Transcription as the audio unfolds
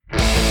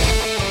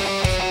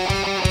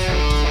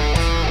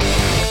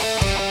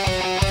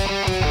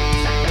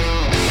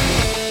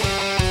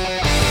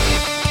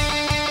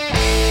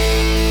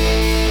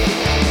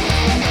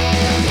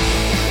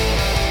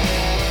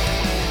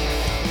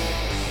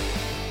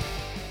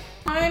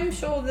I'm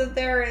sure that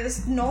there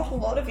is not a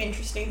lot of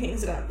interesting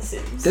things about The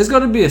Sims. There's got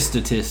to be a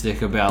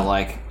statistic about,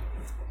 like,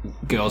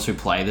 girls who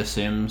play The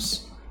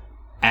Sims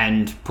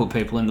and put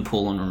people in the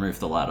pool and remove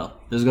the ladder.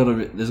 There's got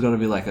to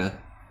be like a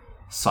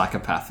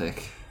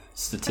psychopathic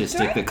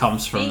statistic that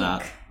comes from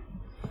that.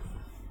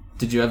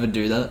 Did you ever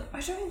do that?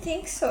 I don't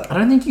think so. I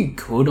don't think you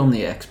could on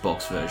the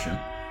Xbox version.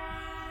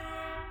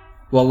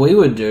 What we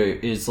would do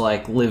is,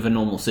 like, live a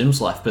normal Sims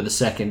life, but the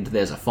second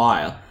there's a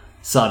fire,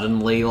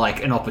 suddenly,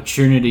 like, an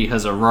opportunity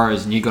has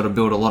arose and you got to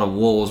build a lot of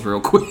walls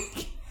real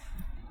quick.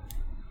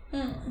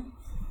 No,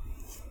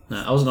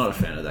 I was not a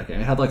fan of that game.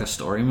 It had, like, a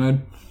story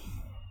mode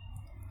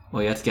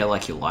where you had to get,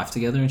 like, your life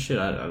together and shit.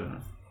 I don't know.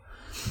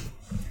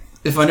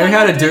 If I knew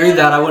how to do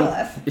that, I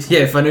wouldn't... Yeah,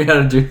 if I knew how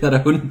to do that,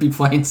 I wouldn't be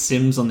playing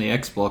Sims on the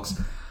Xbox.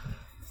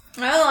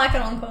 I don't like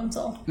it on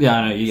console.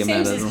 Yeah, I know, you get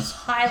mad at it. Sims is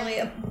highly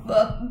a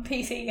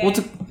PC game. Well,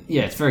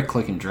 it's very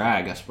click and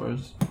drag, I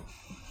suppose.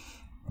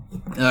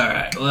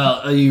 Alright,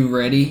 well, are you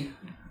ready?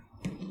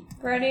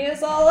 Ready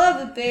as I'll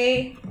ever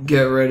be.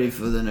 Get ready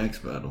for the next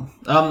battle.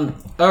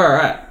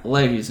 Alright,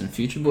 ladies and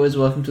future boys,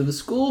 welcome to the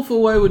School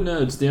for Wayward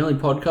Nerds, the only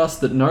podcast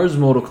that knows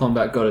Mortal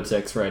Kombat got its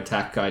X-Ray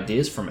attack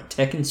ideas from a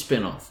Tekken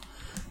spin-off.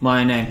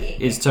 My name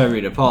is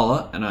Toby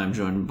DePaula, and I'm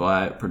joined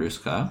by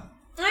producer Kyle.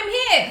 I'm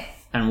here!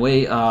 And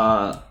we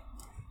are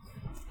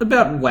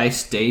about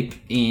waist deep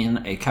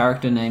in a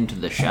character named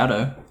The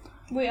Shadow.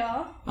 We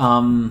are.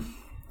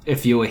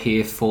 If you were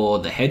here for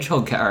the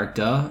Hedgehog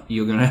character,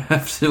 you're going to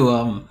have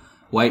to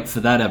wait for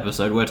that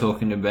episode. We're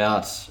talking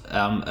about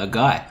a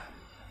guy.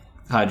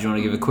 Hi, do you want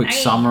to give a quick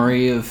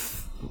summary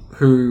of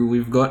who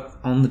we've got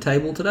on the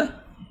table today?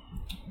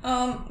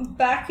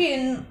 Back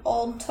in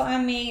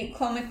old-timey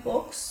comic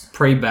books...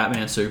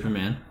 Pre-Batman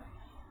Superman,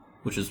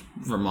 which is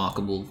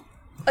remarkable.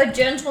 A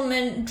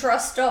gentleman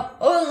dressed up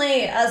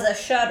only as a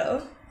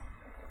shadow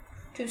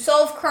to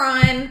solve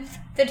crime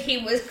that he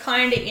was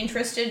kind of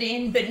interested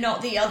in, but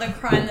not the other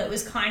crime that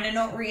was kind of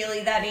not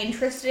really that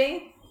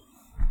interesting.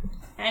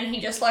 And he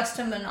just likes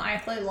to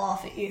maniacally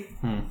laugh at you.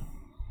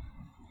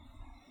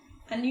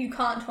 And you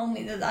can't tell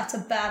me that that's a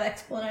bad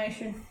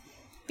explanation,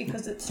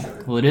 because it's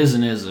true. Well, it is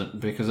and isn't,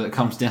 because it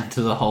comes down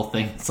to the whole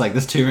thing. It's like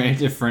there's too many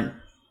different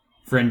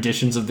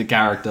renditions of the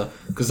character,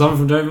 because some of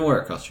them don't even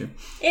wear a costume.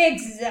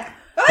 Exactly.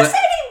 I said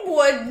he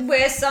would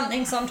wear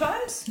something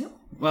sometimes.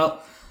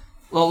 Well,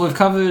 we've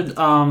covered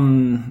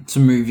some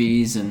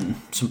movies and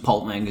some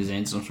pulp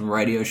magazines and some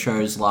radio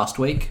shows last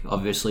week.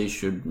 Obviously, you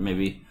should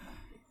maybe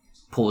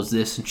pause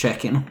this and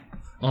check in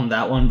on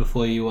that one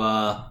before you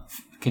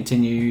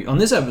continue on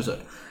this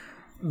episode.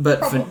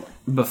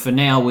 But for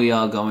now, we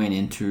are going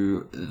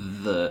into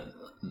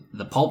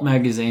the pulp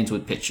magazines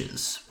with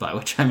pictures, by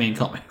which I mean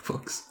comic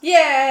books.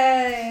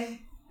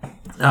 Yay!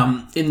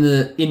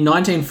 In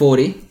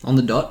 1940, on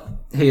the dot,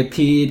 he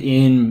appeared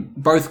in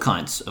both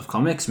kinds of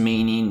comics,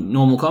 meaning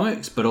normal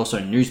comics, but also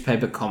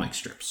newspaper comic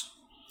strips.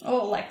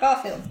 Oh, like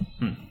Garfield.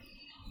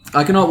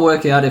 I cannot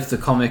work out if the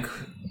comic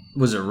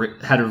was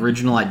had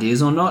original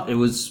ideas or not. It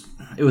was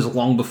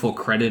long before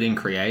crediting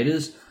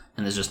creators,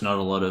 and there's just not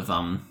a lot of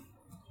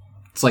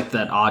It's like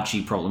that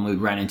Archie problem we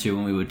ran into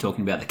when we were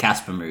talking about the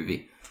Casper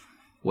movie,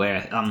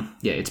 where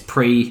it's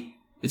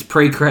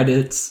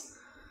pre-credits,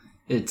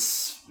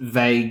 it's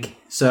vague,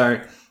 so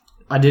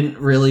I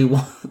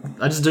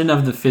just didn't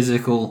have the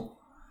physical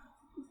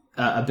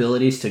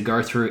abilities to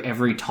go through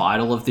every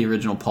title of the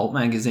original pulp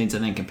magazines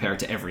and then compare it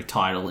to every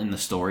title in the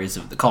stories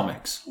of the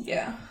comics.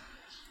 Yeah.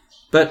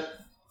 But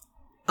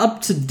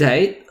up to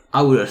date,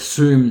 I would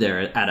assume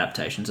they're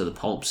adaptations of the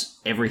pulps.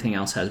 Everything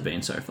else has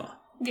been so far.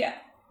 Yeah.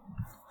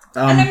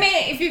 And I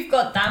mean, if you've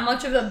got that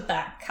much of a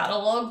back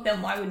catalogue,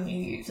 then why wouldn't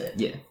you use it?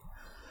 Yeah.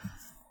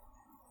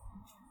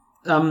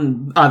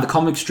 The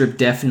comic strip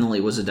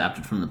definitely was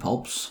adapted from the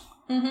pulps.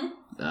 Mm-hmm.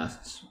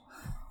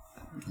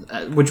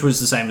 Which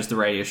was the same as the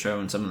radio show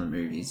and some of the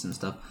movies and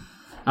stuff.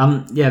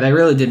 They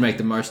really did make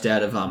the most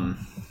out of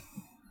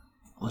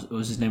what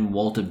was his name?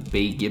 Walter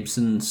B.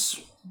 Gibson's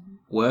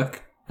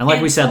work. And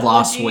like we said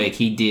last week,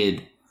 he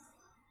did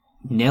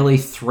nearly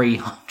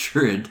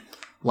 300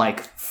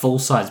 like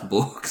full-size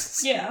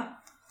books. Yeah.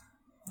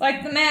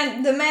 Like the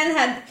man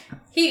had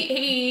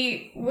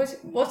he was,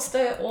 what's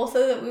the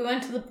author that we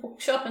went to the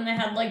bookshop and they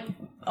had like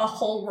a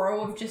whole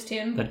row of just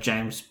him?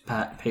 James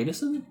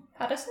Patterson?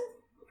 Patterson?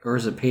 Or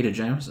is it Peter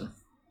Jameson?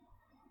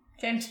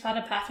 James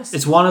Patterson.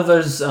 It's one of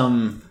those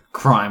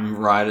crime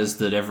writers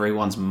that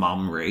everyone's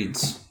mum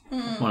reads.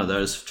 One of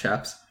those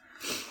chaps.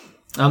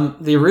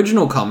 The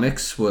original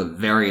comics were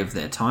very of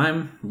their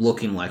time,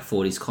 looking like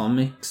 40s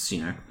comics.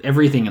 You know,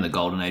 everything in the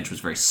Golden Age was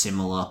very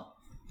similar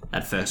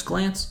at first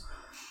glance.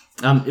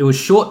 It was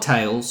short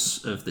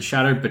tales of the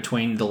Shadow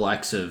between the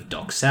likes of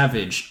Doc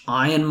Savage,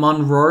 Iron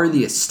Monroe,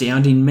 the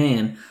Astounding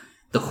Man,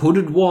 the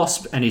Hooded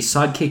Wasp, and his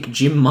sidekick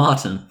Jim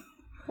Martin.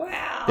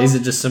 Wow. These are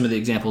just some of the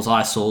examples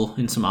I saw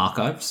in some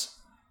archives.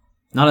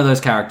 None of those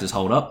characters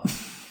hold up.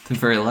 They're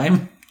very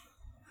lame.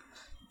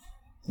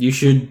 You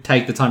should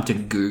take the time to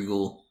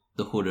Google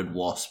the Hooded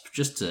Wasp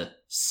just to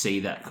see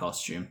that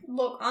costume.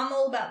 Look, I'm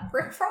all about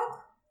Brick Frog.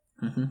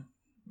 Mm-hmm.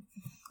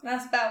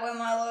 That's about where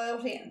my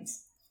loyalty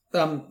ends.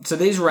 So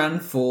these ran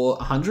for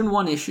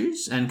 101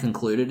 issues and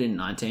concluded in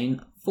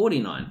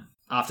 1949.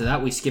 After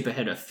that, we skip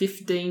ahead a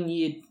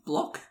 15-year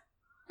block.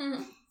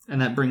 Mm-hmm.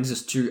 And that brings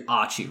us to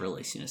Archie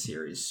releasing a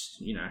series.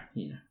 You know,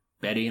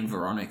 Betty and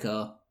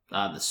Veronica,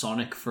 the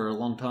Sonic for a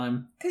long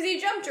time. Because he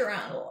jumped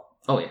around a lot.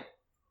 Oh yeah,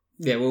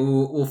 yeah.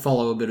 We'll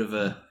follow a bit of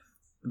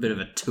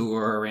a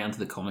tour around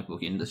the comic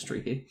book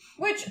industry here.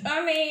 Which,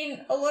 I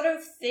mean, a lot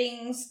of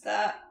things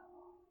that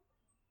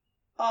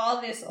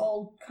are this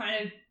old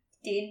kind of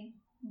did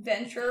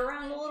venture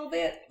around a little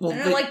bit. Well,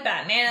 I know, like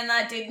Batman and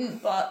that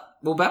didn't, but...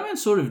 Well, Batman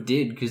sort of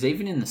did, because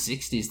even in the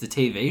 60s, the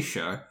TV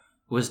show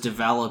was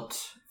developed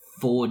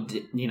for,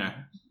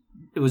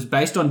 it was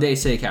based on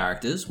DC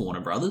characters,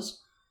 Warner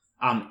Brothers,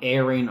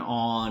 airing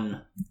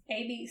on...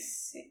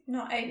 ABC,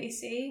 not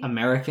ABC.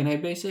 American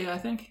ABC, I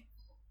think.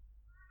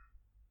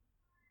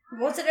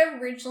 Was it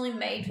originally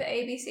made for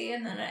ABC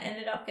and then it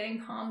ended up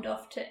getting palmed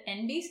off to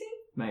NBC?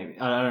 Maybe.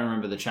 I don't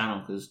remember the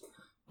channel,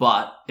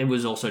 but it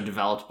was also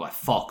developed by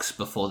Fox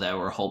before they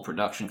were a whole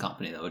production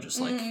company. They were just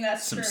like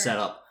some true.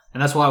 setup.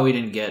 And that's why we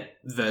didn't get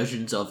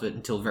versions of it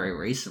until very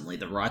recently.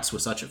 The rights were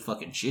such a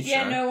fucking shit show.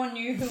 Yeah, no one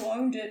knew who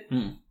owned it.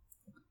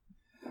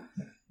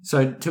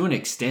 So, to an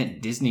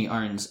extent, Disney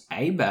owns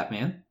a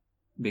Batman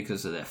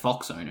because of their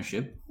Fox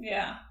ownership.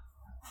 Yeah.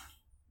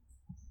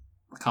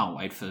 I can't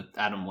wait for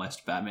Adam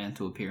West Batman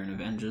to appear in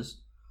Avengers.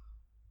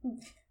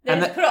 They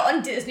just put it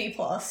on Disney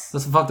Plus.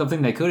 That's the fucked up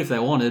thing. They could if they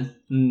wanted.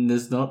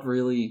 There's not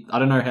really... I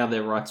don't know how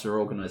their rights are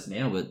organised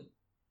now, but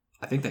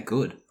I think they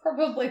could.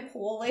 Probably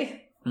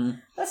poorly.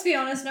 Let's be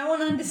honest, no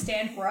one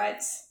understands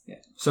rights. Yeah.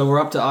 So we're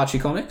up to Archie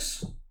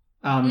Comics.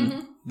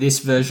 This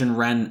version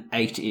ran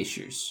 8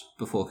 issues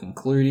before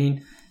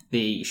concluding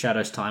the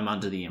Shadow's time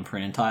under the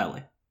imprint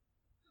entirely.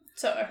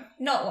 So,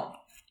 not long.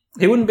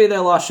 He wouldn't be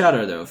their last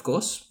Shadow, though, of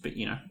course, but,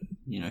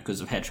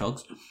 because of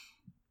hedgehogs.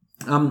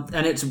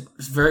 And it's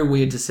very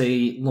weird to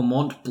see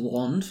Lamont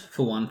blonde,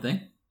 for one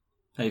thing.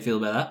 How do you feel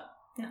about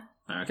that?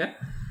 No. Okay.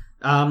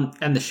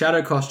 And the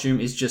Shadow costume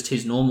is just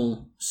his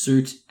normal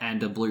suit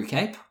and a blue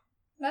cape.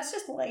 That's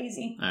just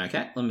lazy.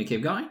 Okay, let me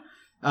keep going.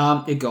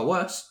 It got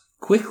worse.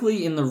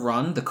 Quickly in the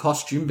run, the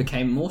costume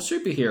became more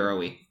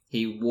superhero-y.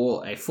 He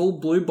wore a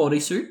full blue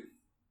bodysuit.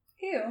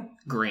 Ew.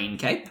 Green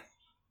cape.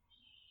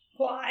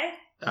 Why?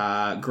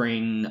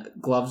 Green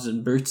gloves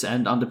and boots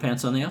and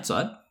underpants on the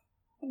outside.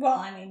 Well,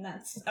 I mean,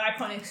 that's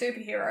iconic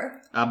superhero.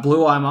 A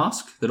blue eye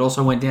mask that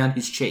also went down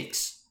his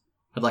cheeks.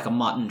 Had like a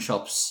mutton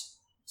chops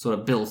sort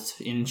of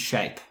built in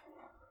shape.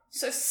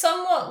 So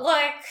somewhat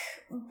like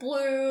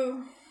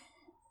blue...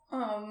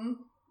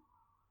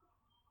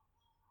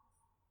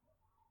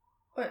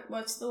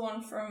 What's the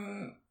one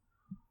from...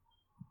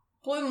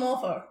 Blue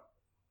Morpho?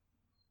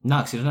 No,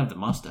 because he doesn't have the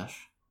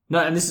mustache. No,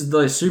 and this is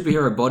the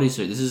superhero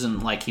bodysuit. This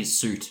isn't like his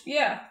suit.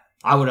 Yeah.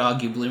 I would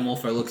argue Blue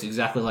Morpho looks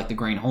exactly like the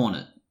Green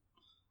Hornet.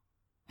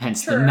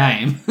 Hence True. the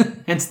name.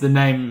 Hence the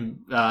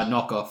name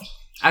knockoff.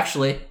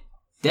 Actually,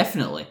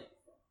 definitely.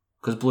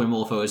 Because Blue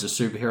Morpho is a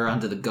superhero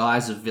under the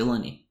guise of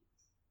villainy.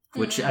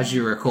 Which, as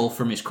you recall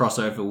from his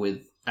crossover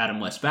with Adam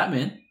West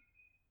Batman,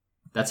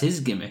 that's his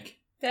gimmick.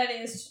 That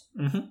is.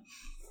 Mm-hmm.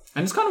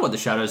 And it's kind of what the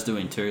Shadow's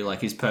doing too.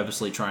 Like, he's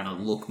purposely trying to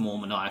look more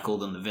maniacal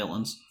than the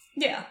villains.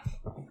 Yeah.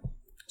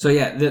 So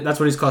yeah, that's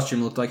what his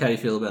costume looked like. How do you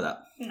feel about that?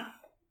 No.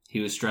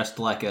 He was dressed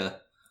like a...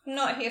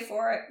 Not here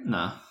for it.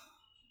 No.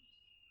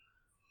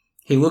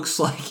 He looks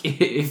like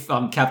if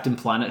Captain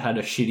Planet had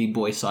a shitty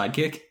boy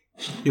sidekick.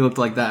 He looked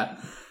like that.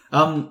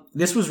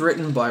 This was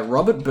written by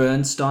Robert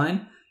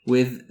Bernstein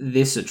with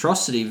this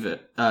atrocity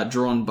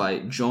drawn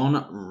by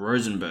John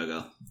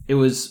Rosenberger. It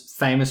was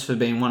famous for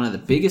being one of the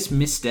biggest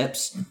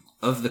missteps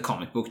of the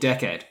comic book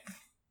decade.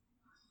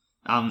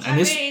 And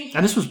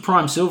this was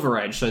prime Silver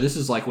Age, so this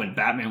is like when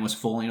Batman was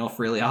falling off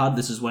really hard.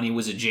 This is when he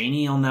was a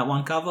genie on that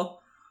one cover.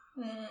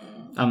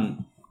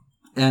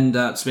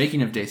 And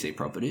speaking of DC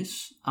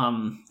properties,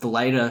 the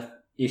later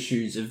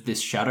issues of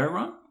this Shadow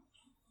run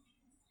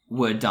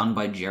were done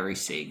by Jerry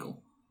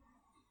Siegel,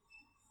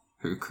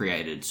 who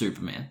created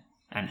Superman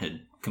and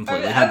had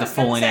completely had the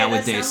falling out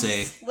with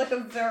DC. Like a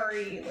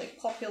very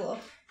popular.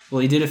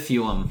 Well, he did a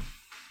few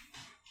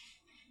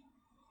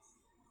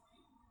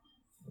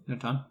No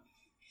time?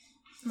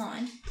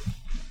 9.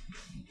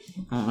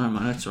 Oh no,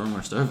 my notes are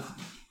almost over.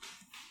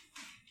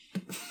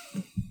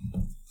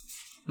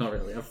 Not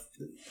really.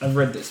 I've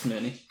read this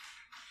many.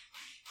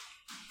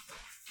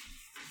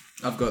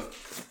 I've got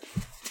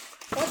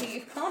What,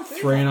 you can't do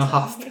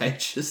 3.5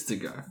 pages to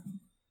go.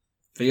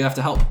 But you have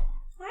to help.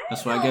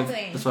 That's why helping.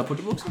 I put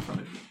the books in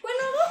front of you. We're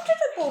not up to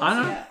the books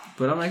I know, yet.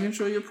 but I'm making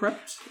sure you're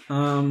prepped. I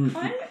don't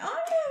want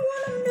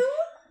to know.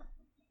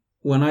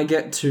 When I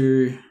get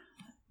to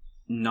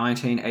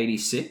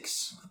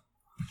 1986,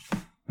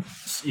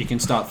 you can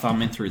start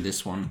thumbing through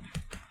this one.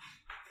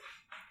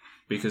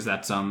 Because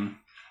that's,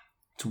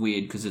 it's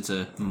weird because it's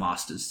a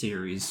Masters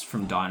series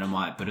from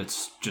Dynamite, but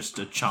it's just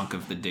a chunk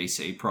of the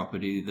DC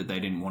property that they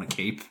didn't want to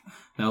keep.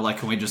 They were like,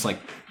 can we just,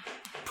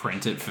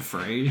 print it for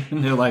free?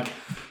 And they're like,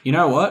 you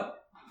know what?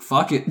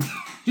 Fuck it.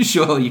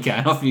 Sure you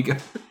can. Off you go.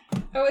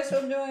 Are we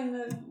still doing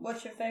the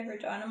what's your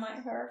favourite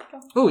Dynamite character?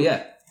 Oh,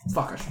 yeah.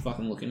 Fuck, I should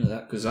fucking look into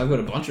that, because I've got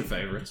a bunch of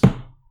favourites.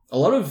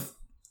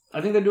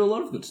 I think they do a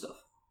lot of good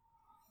stuff.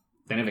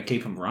 They never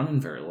keep them running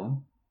very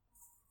long.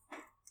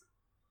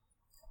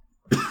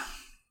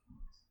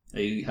 Are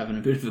you having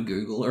a bit of a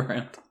Google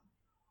around?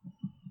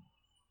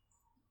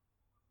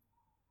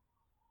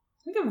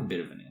 I think I have a bit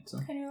of an answer.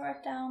 Can you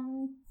write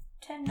down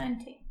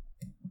 1090?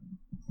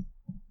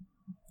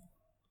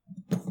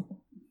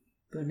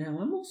 But now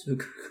I'm also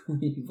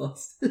Googling you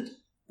bastard.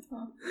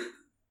 Oh.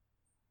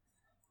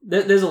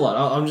 There's a lot.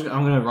 I'm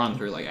going to run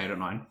through like 8 or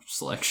 9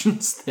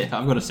 selections there.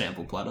 I've got a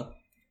sample platter.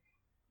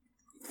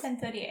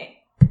 1038.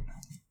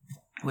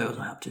 Where was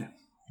I up to?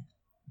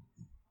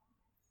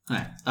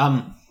 Okay.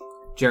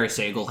 Jerry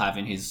Siegel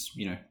having his,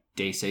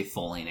 DC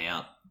falling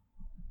out.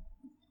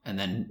 And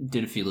then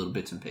did a few little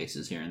bits and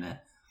pieces here and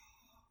there.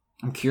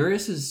 I'm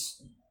curious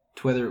as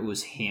to whether it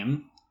was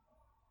him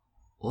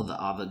or the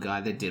other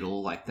guy that did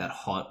all like that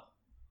hot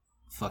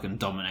fucking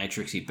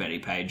dominatrixy Betty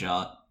Page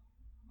art.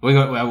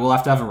 We'll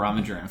have to have a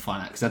rummage around and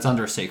find out, because that's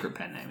under a secret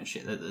pen name and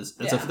shit.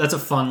 That's a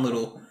fun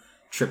little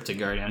trip to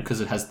go down,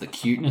 because it has the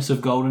cuteness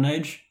of Golden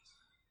Age,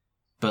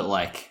 but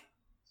like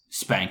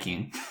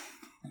spanking.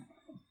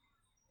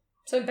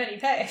 So Betty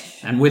Page.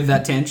 And with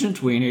that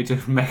tangent, we need to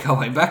make our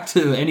way back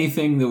to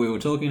anything that we were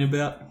talking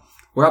about.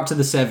 We're up to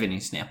the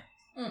 70s now.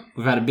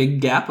 We've had a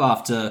big gap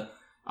after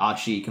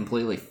Archie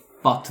completely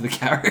fucked the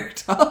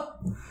character.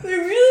 They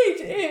really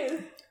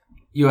did.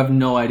 You have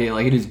no idea.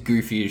 Like, it is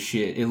goofy as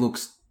shit.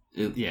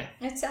 Yeah.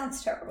 It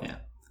sounds terrible. Yeah.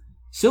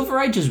 Silver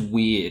Age is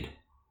weird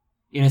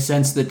in a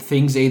sense that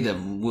things either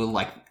were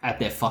like at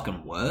their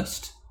fucking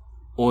worst,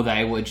 or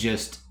they were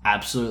just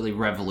absolutely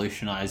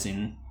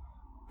revolutionizing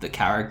the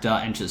character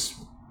and just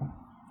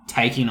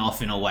taking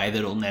off in a way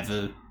that'll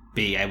never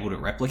be able to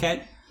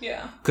replicate.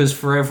 Yeah. Because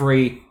for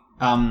every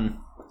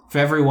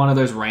one of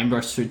those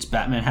rainbow suits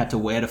Batman had to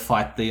wear to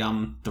fight the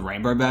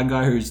rainbow bad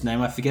guy, whose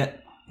name I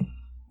forget.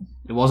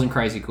 It wasn't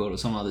Crazy Quilt, it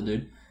was some other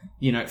dude.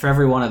 For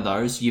every one of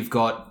those, you've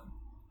got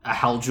a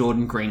Hal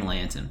Jordan Green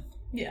Lantern.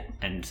 Yeah.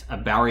 And a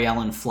Barry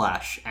Allen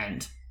Flash,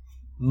 and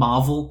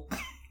Marvel,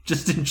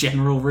 just in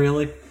general,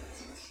 really.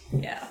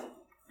 Yeah.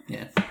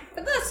 Yeah.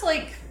 But that's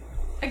like,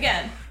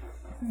 again,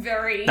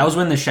 very... That was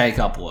when the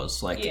shake-up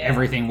was. Like,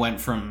 everything went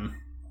from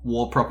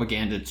war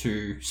propaganda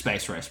to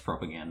space race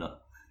propaganda.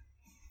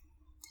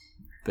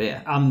 But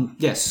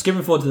yeah,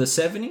 skipping forward to the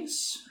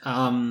 70s,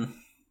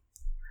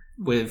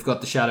 we've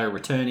got the Shadow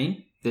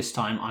returning, this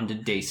time under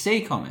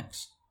DC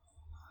Comics.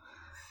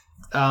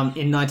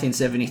 In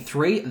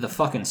 1973, the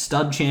fucking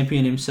stud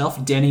champion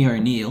himself, Denny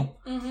O'Neil,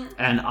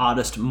 and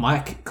artist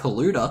Mike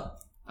Kaluta,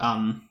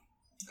 and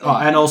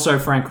also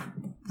Frank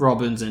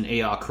Robbins and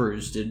E.R.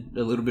 Cruz did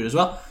a little bit as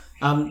well.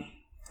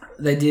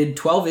 They did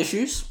 12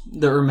 issues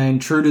that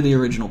remained true to the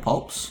original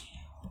pulps,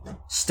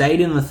 stayed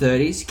in the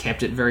 30s,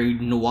 kept it very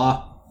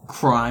noir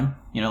crime,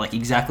 like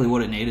exactly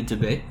what it needed to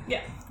be.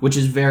 Yeah. Which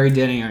is very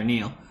Denny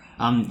O'Neil.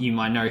 You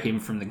might know him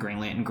from the Green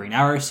Lantern, Green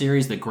Arrow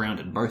series that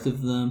grounded both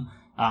of them.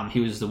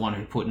 He was the one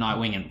who put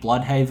Nightwing in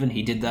Bloodhaven.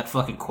 He did that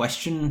fucking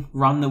Question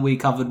run that we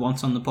covered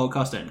once on the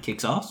podcast, and it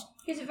kicks ass.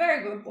 He's a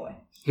very good boy.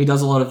 He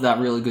does a lot of that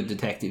really good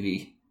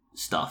detective-y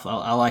stuff.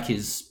 I like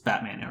his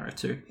Batman era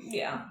too.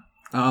 Yeah.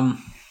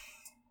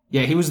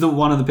 Yeah, he was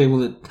one of the people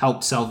that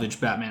helped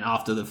salvage Batman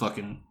after the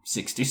fucking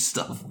 60s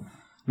stuff.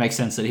 Makes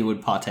sense that he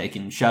would partake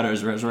in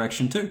Shadow's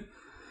resurrection too.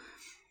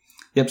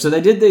 Yep, so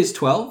they did these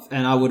 12,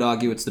 and I would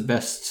argue it's the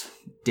best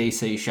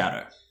DC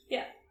Shadow.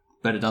 Yeah.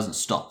 But it doesn't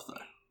stop, though.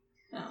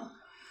 No.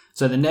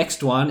 So the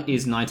next one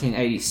is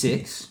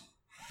 1986.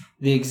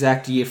 The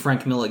exact year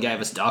Frank Miller gave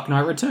us Dark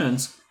Knight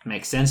Returns.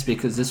 Makes sense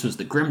because this was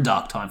the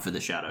grimdark time for the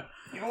Shadow.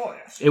 Oh,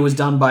 yes. It was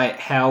done by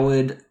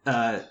Howard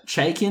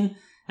Chaykin,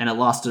 and it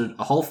lasted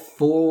a whole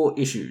 4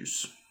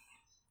 issues.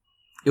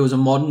 It was a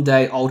modern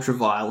day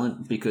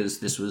ultra-violent, because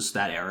this was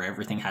that era,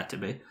 everything had to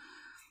be.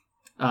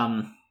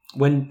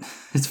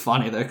 It's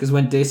funny though, because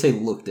when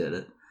DC looked at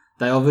it,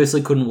 they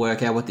obviously couldn't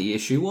work out what the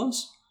issue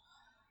was,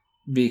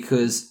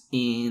 because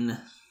in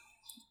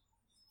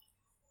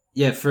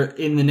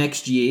the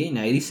next year, in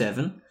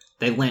 87,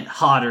 they leant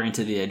harder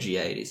into the edgy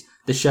 80s.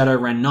 The Shadow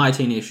ran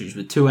 19 issues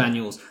with 2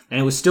 annuals, and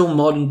it was still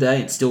modern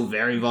day, it's still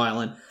very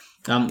violent.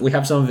 We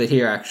have some of it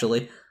here,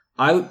 actually.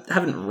 I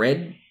haven't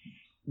read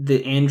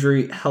the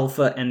Andrew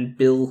Helfer and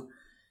Bill,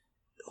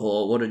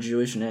 what a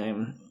Jewish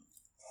name.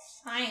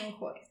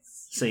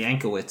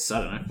 Sienkiewicz,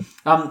 I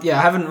don't know.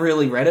 I haven't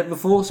really read it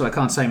before, so I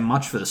can't say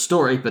much for the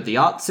story, but the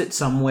art sits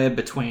somewhere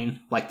between,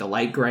 like, the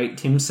late, great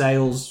Tim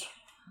Sale's,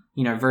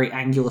 very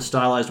angular,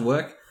 stylized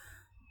work,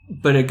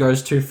 but it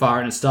goes too far,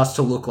 and it starts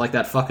to look like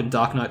that fucking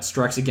Dark Knight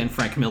Strikes Again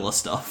Frank Miller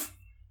stuff.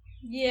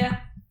 Yeah.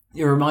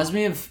 It reminds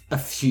me of a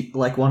few,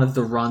 like, one of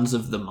the runs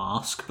of The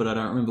Mask, but I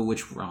don't remember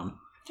which run.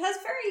 It has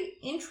very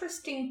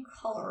interesting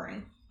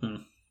colouring.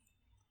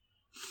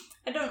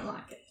 I don't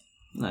like it.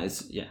 No,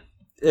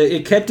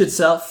 it kept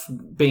itself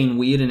being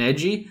weird and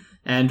edgy,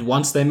 and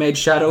once they made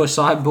Shadow a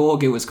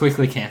cyborg, it was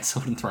quickly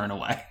cancelled and thrown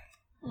away.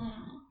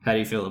 How do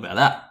you feel about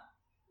that?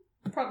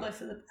 Probably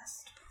for the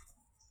best.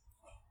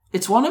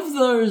 It's one of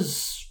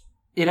those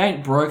it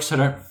ain't broke, so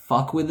don't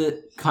fuck with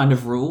it kind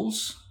of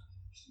rules.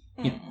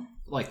 You know,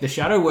 like, the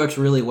Shadow works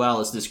really well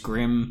as this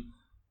grim,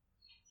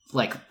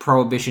 like,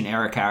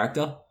 Prohibition-era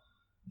character.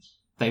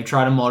 They've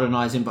tried to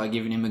modernize him by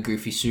giving him a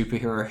goofy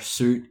superhero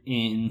suit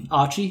in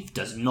Archie.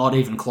 Does not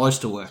even close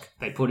to work.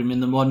 They put him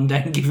in the modern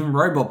day and give him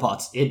robot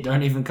parts. It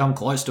don't even come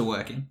close to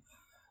working.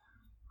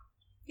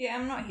 Yeah,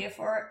 I'm not here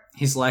for it.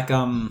 He's like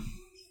an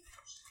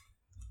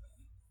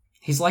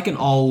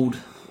old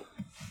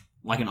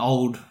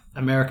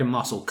American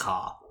muscle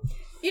car.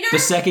 You know, The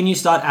second you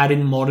start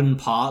adding modern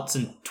parts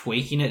and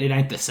tweaking it, it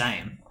ain't the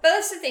same. but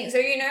that's the thing. So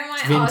you know my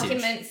Vintage.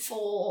 argument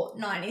for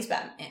 90s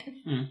Batman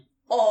Mm.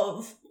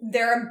 of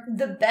they're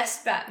the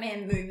best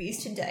Batman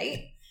movies to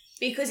date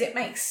because it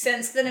makes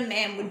sense that a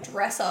man would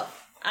dress up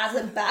as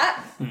a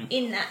bat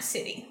in that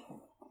city.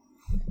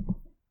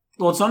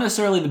 Well, it's not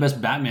necessarily the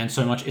best Batman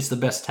so much, it's the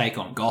best take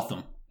on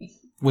Gotham.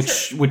 Which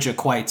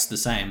equates the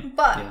same.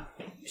 But Yeah.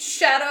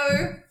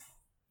 Shadow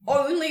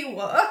only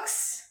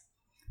works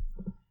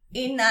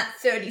in that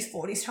 30s,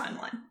 40s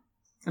timeline.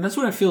 And that's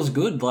when it feels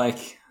good,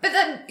 like... But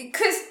then,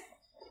 because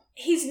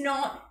he's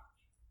not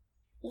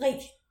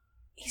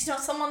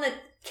someone that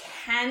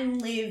can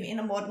live in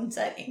a modern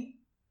setting.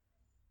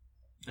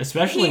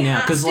 Especially He now,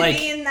 has because, to like,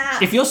 be in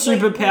that, if your like,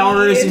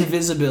 superpower is weird-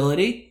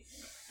 invisibility,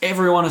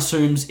 everyone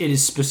assumes it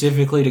is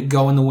specifically to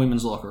go in the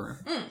women's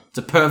locker room. It's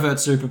a pervert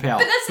superpower.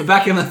 But that's the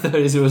back in the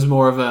 30s, it was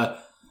more of a...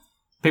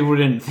 People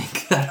didn't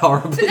think that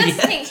horribly But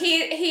that's the yet. thing,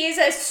 he is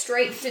a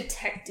straight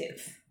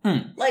detective. Hmm.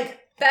 Like,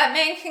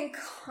 Batman can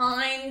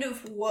kind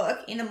of work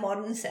in a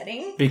modern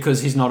setting,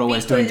 Because he's not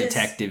always doing Because-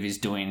 detective, he's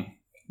doing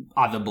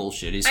other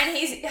bullshit. He's and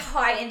he's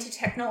high into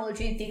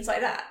technology and things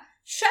like that.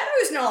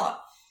 Shadow's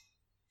not.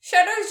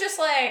 Shadow's just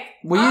like,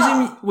 we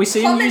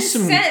see him common use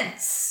some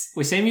sense.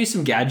 We see him use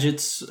some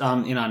gadgets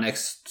in our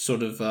next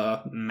sort of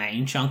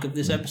main chunk of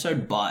this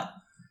episode, but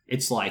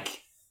it's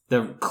like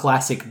the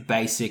classic,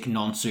 basic,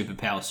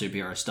 non-superpower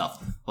superhero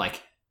stuff.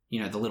 Like, you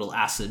know, the little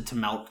acid to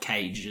melt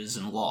cages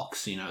and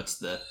locks. You know, it's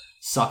the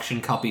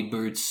suction cuppy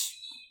boots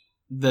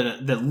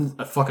that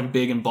are fucking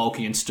big and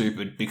bulky and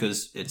stupid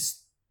because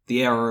it's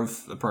the era of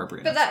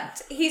appropriateness.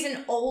 But he's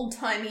an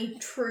old-timey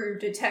true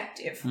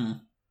detective. Hmm.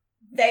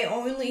 They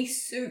only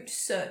suit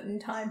certain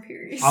time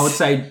periods. I would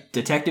say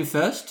detective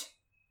first,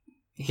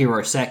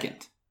 hero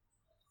second.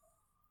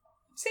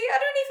 See, I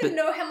don't even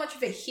know how much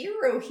of a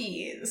hero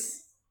he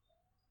is.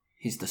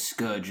 He's the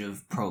scourge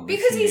of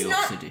prohibition Because he's New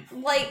York not City.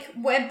 like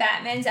where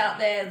Batman's out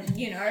there,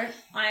 you know,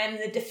 I am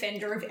the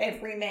defender of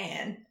every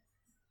man.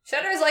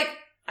 Shadow's like,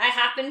 I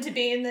happen to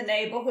be in the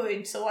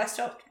neighborhood, so I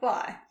stopped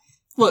by.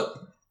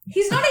 Look,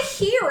 He's not a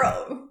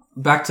hero.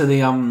 back to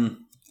the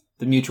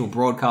Mutual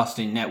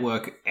Broadcasting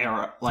Network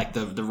era, like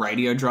the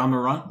radio drama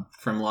run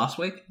from last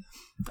week.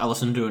 I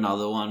listened to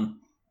another one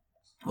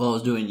while I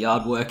was doing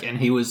yard work, and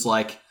he was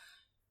like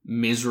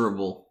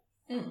miserable.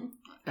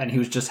 And he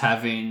was just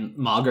having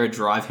Margot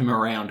drive him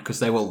around because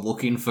they were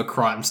looking for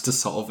crimes to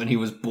solve, and he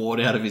was bored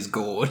out of his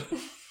gourd.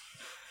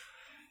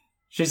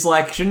 She's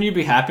like, shouldn't you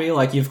be happy?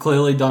 Like, you've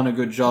clearly done a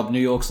good job. New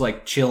York's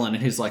like chilling,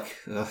 and he's like,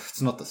 ugh,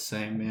 it's not the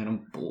same, man.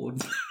 I'm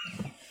bored.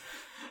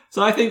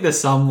 So I think there's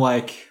some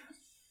like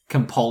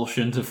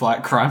compulsion to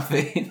fight crime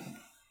fiend.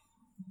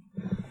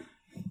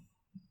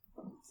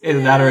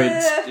 Either that or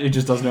it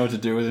just doesn't know what to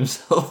do with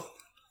himself.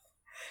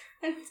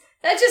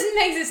 That just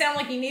makes it sound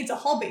like he needs a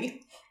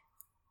hobby.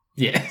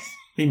 Yeah,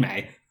 he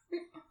may.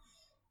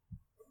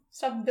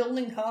 Stop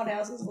building card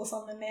houses or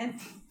something, man.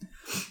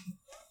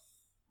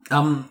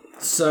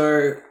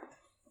 So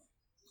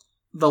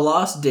the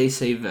last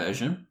DC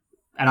version,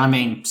 and I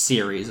mean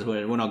series,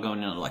 we're not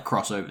going into like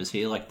crossovers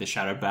here, like the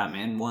Shadow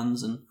Batman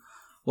ones and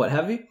what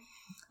have you.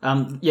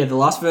 Yeah, the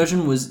last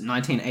version was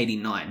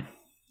 1989,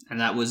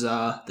 and that was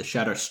The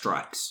Shadow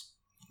Strikes.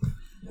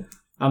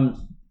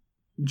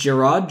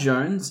 Gerard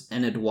Jones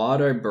and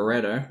Eduardo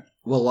Barreto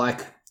were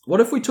like, what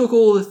if we took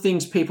all the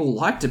things people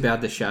liked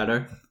about the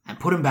Shadow and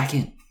put them back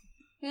in?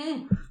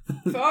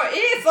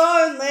 If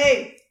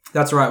only.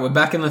 That's right, we're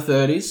back in the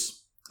 30s.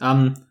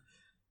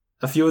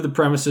 A few of the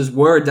premises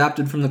were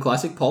adapted from the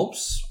classic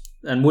pulps,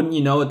 and wouldn't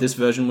you know it, this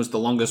version was the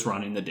longest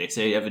running the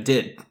DC ever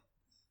did.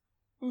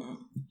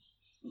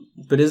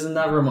 But isn't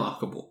that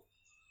remarkable?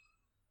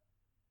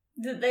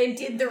 That they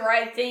did the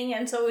right thing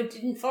and so it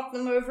didn't fuck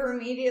them over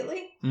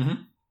immediately?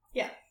 Mm-hmm.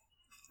 Yeah.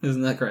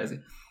 Isn't that crazy?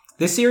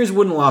 This series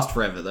wouldn't last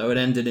forever, though. It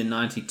ended in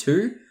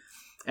 92,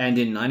 and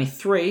in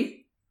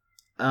 93,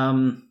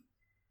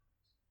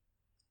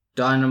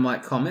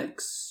 Dynamite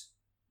Comics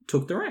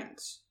took the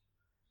reins.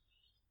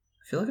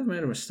 I feel like I've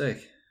made a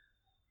mistake.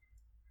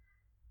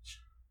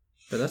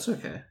 But that's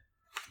okay.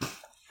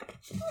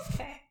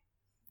 Okay.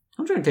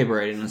 I'm trying to keep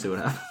reading and see what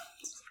happens.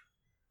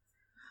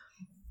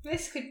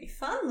 This could be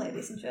fun,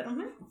 ladies and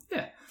gentlemen.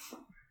 Yeah.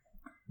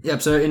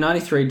 Yep, so in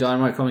 93,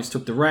 Dynamite Comics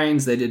took the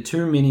reins. They did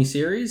 2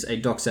 miniseries, a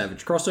Doc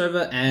Savage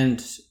crossover,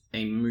 and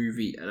a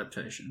movie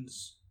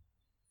adaptations.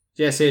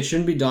 Yeah, see, it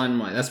shouldn't be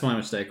Dynamite. That's my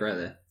mistake right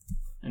there.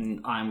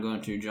 And I'm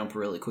going to jump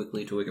really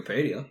quickly to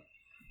Wikipedia.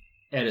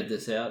 Edit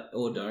this out,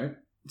 or don't.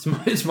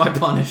 It's my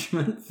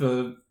punishment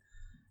for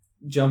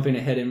jumping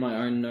ahead in my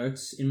own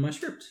notes in my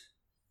script.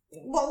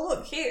 Well,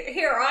 look,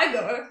 here I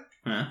go.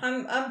 Yeah.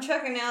 I'm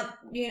checking out,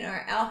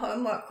 our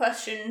homework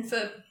question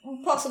for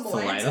possible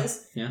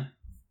answers. Later. Yeah.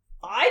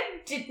 I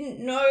didn't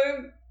know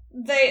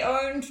they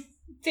owned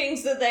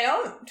things that they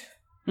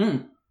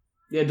owned.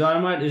 Yeah,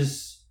 Dynamite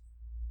is...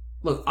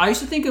 Look, I used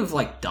to think of,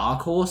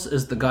 Dark Horse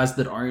as the guys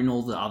that own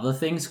all the other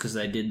things, because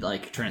they did,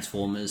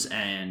 Transformers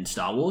and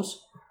Star Wars.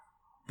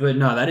 But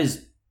no, that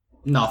is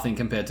nothing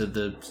compared to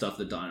the stuff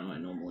that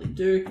Dynamite normally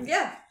do.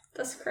 Yeah,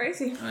 that's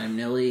crazy. I'm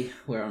nearly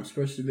where I'm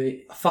supposed to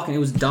be. Fucking, it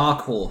was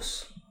Dark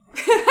Horse.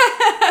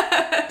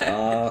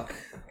 Dark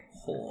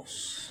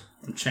Horse.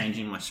 I'm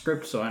changing my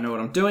script so I know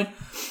what I'm doing.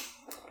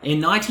 In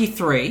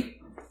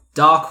 93,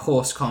 Dark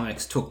Horse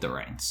Comics took the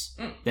reins.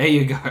 There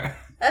you go.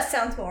 That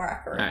sounds more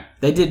accurate. Right.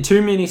 They did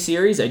 2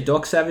 miniseries, a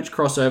Doc Savage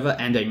crossover,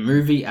 and a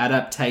movie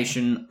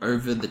adaptation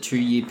over the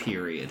 2-year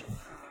period.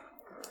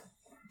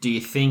 Do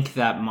you think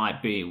that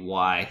might be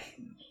why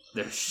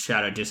the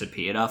Shadow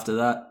disappeared after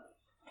that?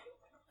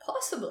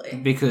 Possibly.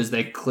 Because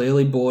they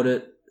clearly bought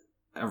it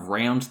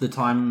around the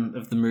time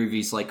of the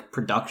movie's,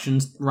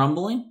 production's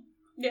rumbling.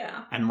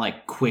 Yeah. And,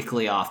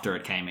 quickly after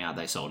it came out,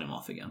 they sold him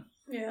off again.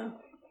 Yeah.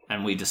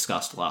 And we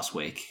discussed last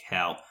week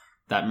how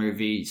that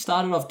movie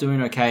started off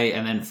doing okay,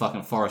 and then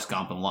fucking Forrest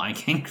Gump and Lion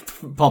King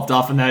popped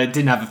off, and then it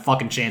didn't have a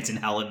fucking chance in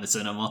hell in the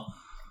cinema.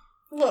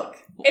 Look,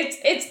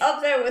 it's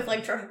up there with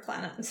Treasure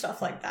Planet and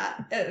stuff like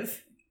that. Of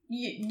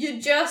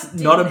you just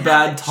not a didn't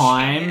bad have a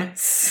time.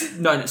 chance.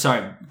 No,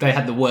 sorry, they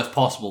had the worst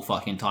possible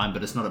fucking time,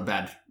 but it's not a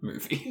bad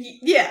movie.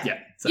 Yeah. Yeah.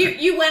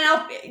 You went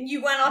up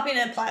in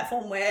a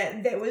platform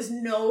where there was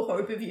no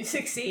hope of you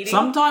succeeding.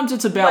 Sometimes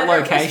it's about Whether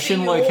it was location,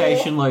 for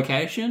your-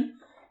 location,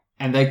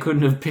 and they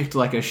couldn't have picked a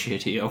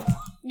shittier one.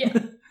 Yeah.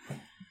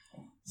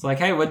 It's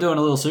hey, we're doing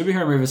a little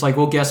superhero movie. It's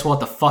well, guess what?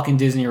 The fucking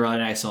Disney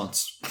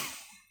Renaissance.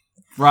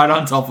 Right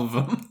on top of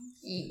them.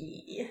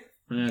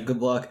 Yeah,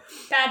 good luck.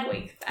 Bad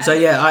week. So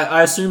yeah,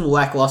 I assume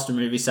lackluster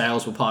movie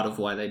sales were part of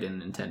why they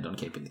didn't intend on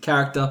keeping the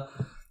character.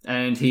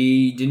 And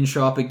he didn't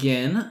show up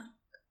again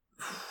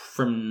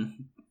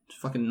from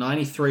fucking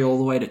 93 all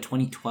the way to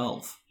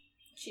 2012.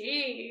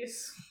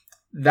 Jeez.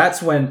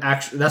 That's when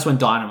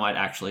Dynamite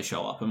actually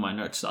show up and my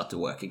notes start to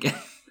work again.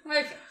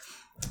 Okay.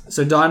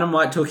 So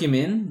Dynamite took him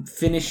in,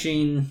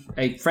 finishing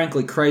a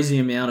frankly crazy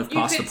amount of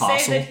Past the You could Parcel.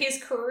 say that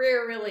his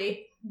career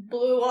really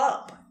blew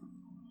up.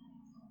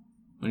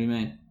 What do you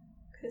mean?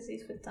 Because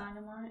he's with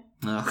Dynamite.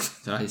 Oh,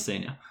 I see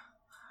now.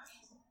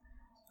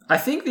 I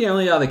think the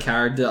only other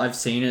character I've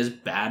seen as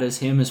bad as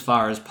him as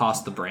far as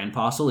past the brand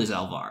parcel is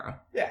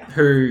Elvira. Yeah.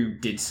 Who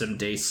did some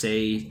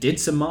DC, did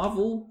some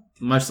Marvel.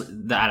 Mostly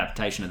the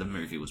adaptation of the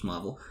movie was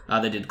Marvel.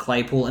 They did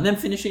Claypool and then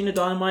finishing the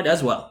Dynamite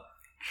as well.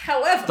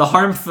 However, The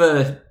home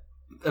for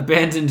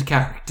abandoned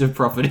character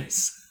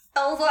properties.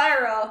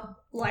 Elvira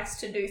likes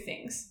to do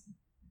things.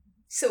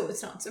 So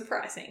it's not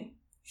surprising.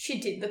 She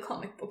did the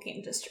comic book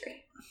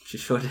industry. She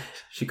sure did.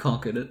 She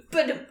conquered it.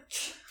 But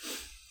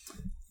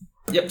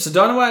Yep, so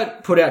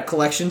Dynamite put out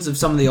collections of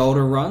some of the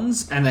older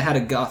runs, and they had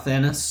a Garth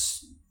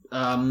Ennis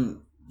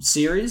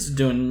series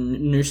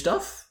doing new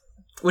stuff,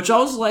 which I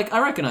was I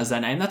recognize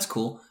that name, that's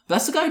cool. But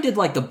that's the guy who did,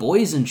 The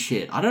Boys and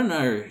shit. I don't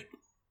know,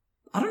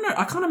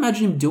 I can't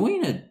imagine him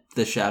doing it,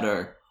 The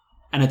Shadow,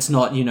 and it's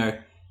not,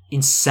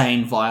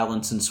 insane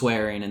violence and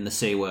swearing and the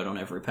C word on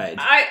every page.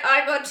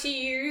 I got to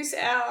use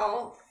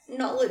our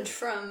knowledge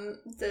from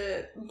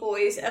the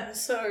Boys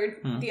episode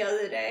the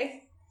other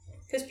day.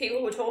 Because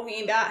people were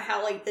talking about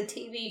how, the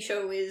TV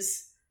show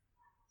is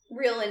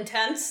real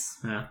intense.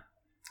 Yeah.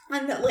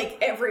 And that,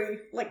 every,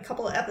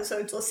 couple of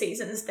episodes or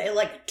seasons, they,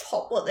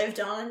 top what they've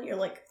done. And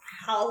you're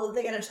how are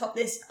they going to top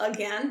this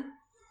again?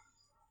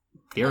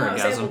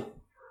 Orgasm.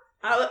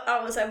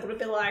 I was able to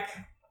be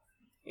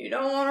you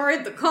don't want to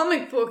read the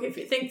comic book if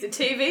you think the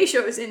TV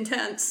show is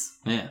intense.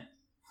 Yeah.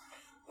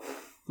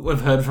 We've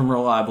heard from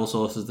reliable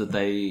sources that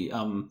they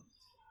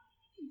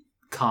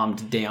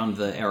calmed down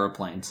the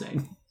aeroplane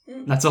scene.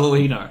 That's all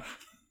we know.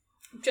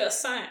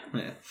 Just saying.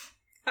 Yeah.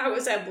 I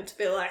was able to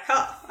be I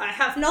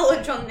have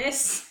knowledge on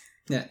this.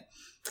 Yeah.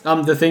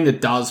 The thing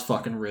that does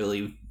fucking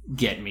really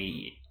get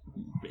me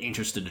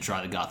interested to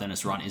try the Garth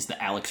Ennis run is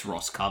the Alex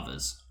Ross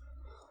covers.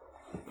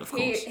 Of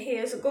course. He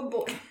is a good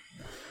boy.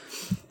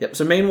 Yep,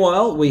 so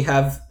meanwhile, we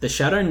have The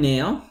Shadow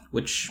Now,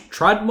 which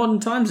tried modern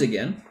times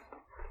again.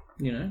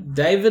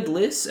 David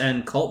Liss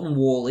and Colton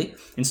Worley,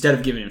 instead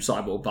of giving him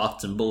cyborg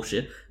buffs and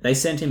bullshit, they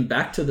sent him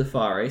back to the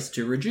Far East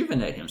to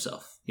rejuvenate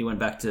himself. He went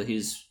back to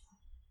his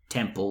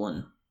temple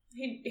and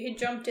he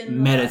jumped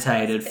in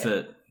meditated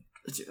for,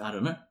 I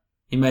don't know.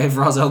 He may have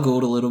Ra's al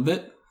Ghul a little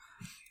bit.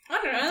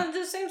 I don't know, it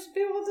just seems to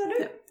be what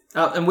they do.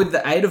 And with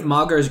the aid of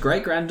Margot's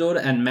great-granddaughter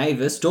and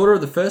Mavis, daughter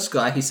of the first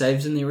guy he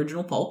saves in the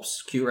original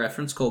pulps, Q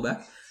reference,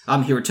 callback,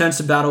 he returns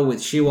to battle with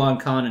Shiwan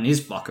Khan and his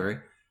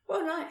fuckery.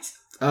 Oh, nice.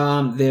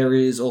 There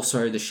is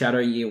also The Shadow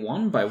Year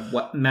One by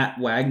Matt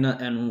Wagner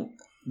and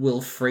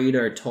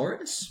Wilfredo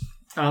Torres.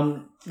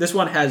 This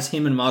one has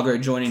him and Margot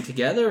joining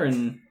together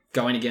and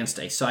going against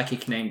a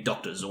psychic named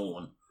Dr.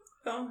 Zorn.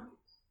 Oh.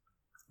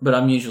 But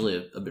I'm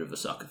usually a bit of a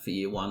sucker for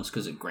year ones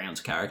because it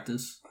grounds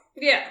characters.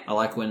 Yeah. I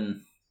like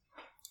when...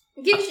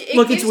 It gives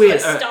it's you weird. a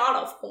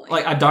start-off point.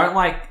 Like, I'm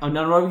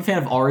not a big fan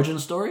of origin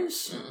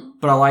stories,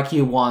 but I like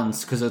year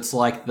ones because it's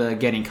like the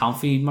getting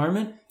comfy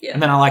moment. Yeah.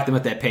 And then I like them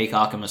at their peak,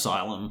 Arkham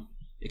Asylum,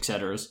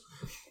 etc.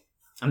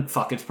 And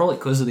fuck, it's probably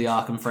because of the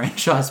Arkham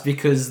franchise,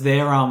 because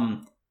they're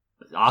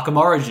Arkham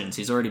Origins.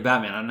 He's already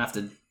Batman. I don't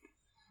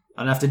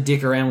have to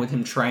dick around with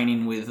him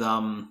training with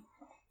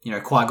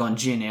Qui-Gon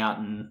Jinn out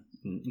in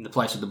the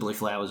place with the blue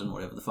flowers and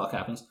whatever the fuck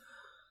happens.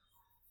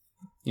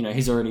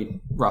 He's already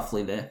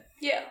roughly there.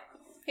 Yeah.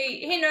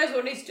 He knows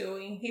what he's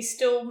doing. He's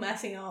still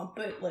messing up,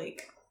 but,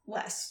 like,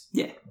 less.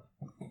 Yeah.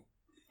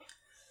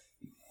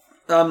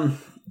 The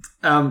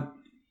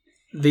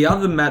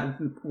other Matt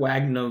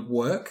Wagner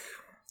work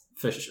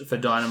for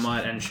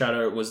Dynamite and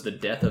Shadow was the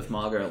death of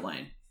Margot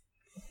Lane.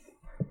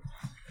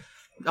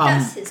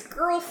 That's his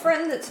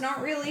girlfriend that's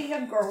not really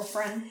her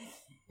girlfriend.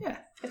 Yeah.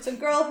 It's a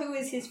girl who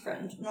is his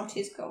friend, not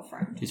his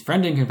girlfriend. His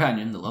friend and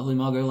companion, the lovely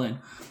Margot Lane.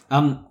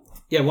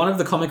 One of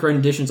the comic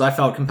renditions I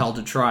felt compelled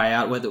to try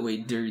out, whether we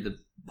do the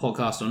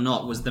podcast or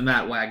not, was the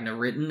Matt Wagner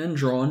written and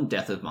drawn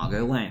Death of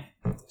Margot Lane.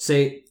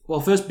 See,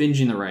 first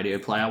binging the radio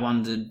play, I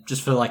wondered,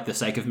 just for like the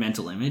sake of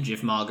mental image,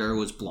 if Margot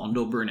was blonde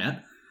or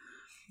brunette.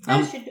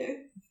 As you do.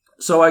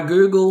 So I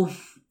Google,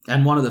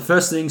 and one of the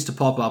first things to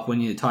pop up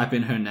when you type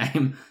in her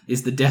name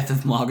is the Death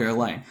of Margot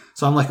Lane.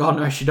 So I'm like, oh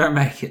no, she don't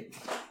make it.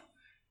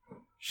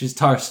 She's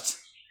toast.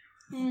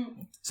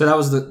 So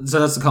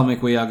that's the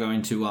comic we are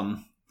going to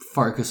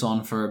focus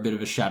on for a bit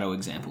of a Shadow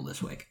example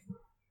this week.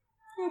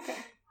 Okay.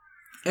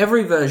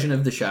 Every version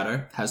of the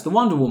Shadow has the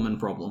Wonder Woman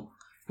problem.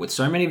 With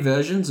so many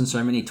versions and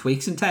so many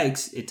tweaks and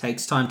takes, it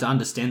takes time to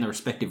understand the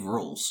respective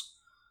rules.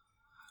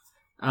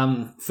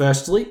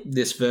 Firstly,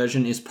 this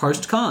version is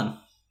post-Khan.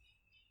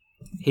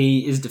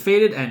 He is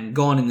defeated and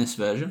gone in this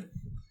version.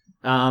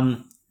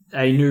 A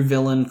new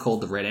villain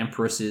called the Red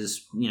Empress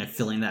is,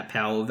 filling that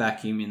power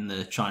vacuum in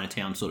the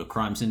Chinatown sort of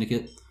crime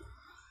syndicate.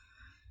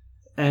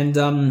 And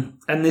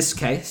this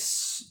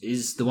case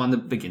is the one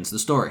that begins the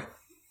story.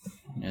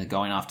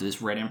 Going after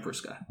this Red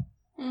Empress guy.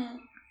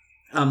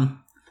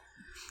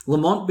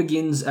 Lamont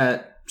begins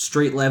at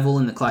street level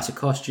in the classic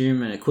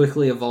costume, and it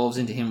quickly evolves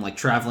into him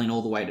traveling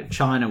all the way to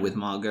China with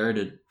Margot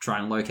to try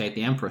and locate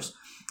the Empress.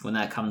 When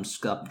that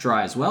comes up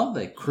dry as well,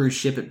 they cruise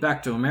ship it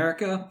back to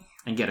America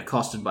and get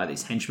accosted by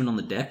these henchmen on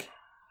the deck.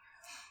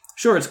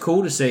 Sure, it's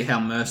cool to see how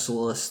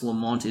merciless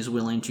Lamont is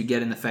willing to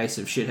get in the face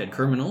of shithead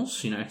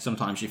criminals.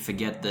 Sometimes you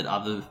forget that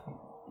other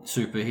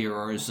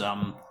superheroes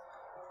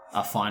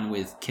are fine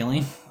with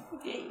killing.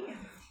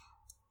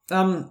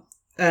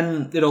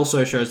 And it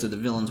also shows that the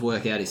villains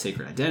work out his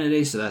secret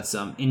identity, so that's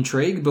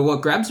intrigue. But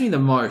what grabs me the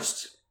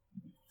most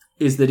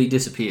is that he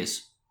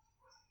disappears.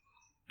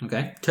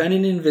 Okay?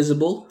 Turning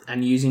invisible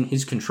and using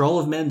his control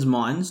of men's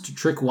minds to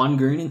trick one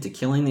goon into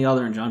killing the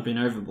other and jumping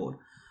overboard.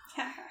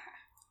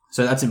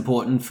 So that's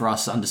important for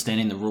us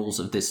understanding the rules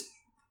of this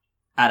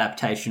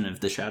adaptation of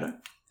the Shadow.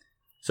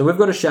 So we've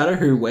got a Shadow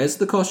who wears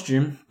the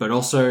costume, but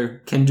also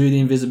can do the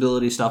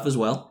invisibility stuff as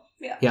well.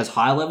 Yeah. He has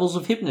high levels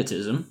of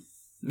hypnotism.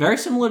 Very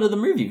similar to the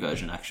movie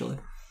version, actually.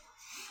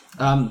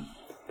 And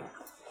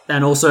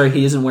also,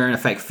 he isn't wearing a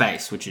fake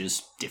face, which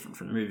is different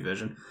from the movie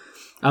version.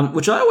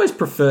 Which I always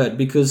preferred,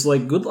 because,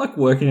 good luck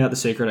working out the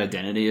secret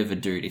identity of a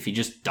dude if he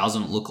just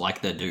doesn't look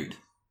like the dude.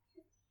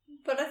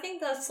 But I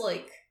think that's,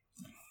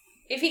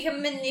 if he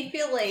can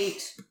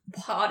manipulate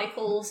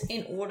particles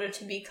in order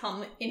to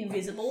become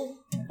invisible,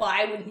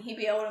 why wouldn't he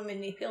be able to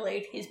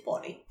manipulate his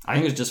body? I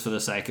think it's just for the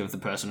sake of the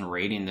person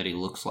reading that he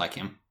looks like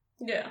him.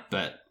 Yeah.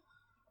 But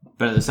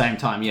at the same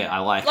time, yeah,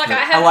 I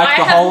have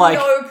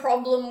no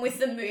problem with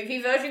the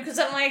movie version, because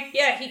I'm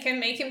he can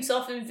make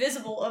himself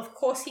invisible. Of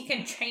course he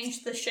can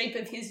change the shape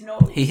of his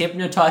nose. He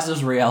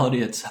hypnotizes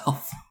reality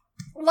itself.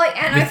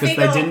 Because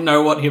they didn't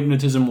know what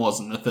hypnotism was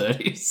in the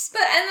 30s.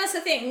 And that's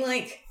the thing,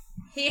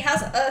 he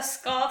has a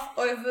scarf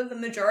over the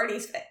majority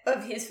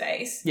of his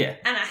face. Yeah.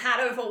 And a hat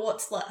over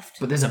what's left.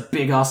 But there's a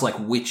big ass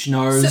witch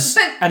nose.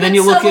 But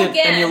you look at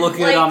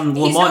Lamont and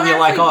you're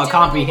like, oh, it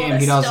can't be him.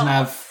 He doesn't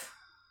have.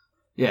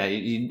 Yeah,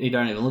 you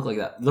don't even look like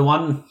that. The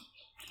one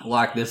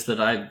like this that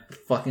I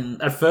fucking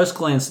at first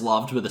glance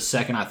loved, but the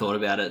second I thought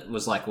about it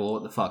was like, well,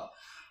 what the fuck?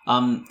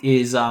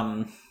 Is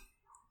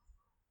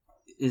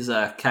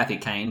Kathy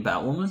Kane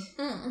Batwoman?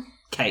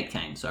 Kate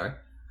Kane, sorry,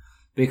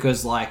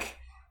 because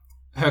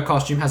her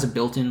costume has a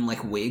built-in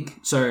wig,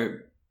 so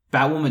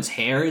Batwoman's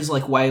hair is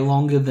way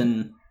longer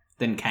than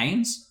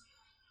Kane's,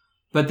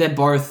 but they're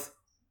both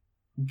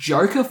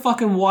Joker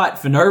fucking white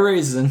for no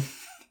reason.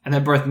 And they're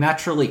both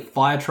naturally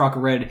fire truck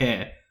red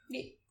hair.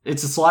 Yeah.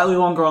 It's slightly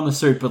longer on the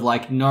suit,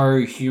 but no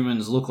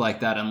humans look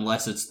like that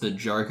unless it's the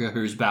Joker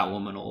who's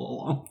Batwoman all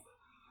along.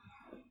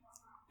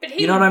 But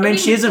you know what I mean?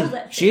 She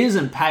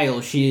isn't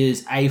pale. She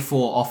is A4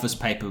 office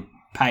paper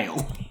pale.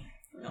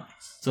 Nice.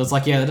 So it's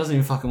that doesn't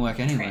even fucking work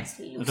anyway.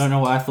 I don't know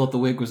why I thought the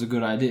wig was a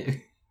good idea.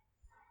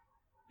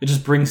 It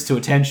just brings to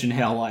attention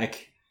how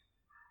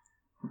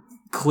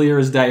clear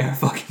as day her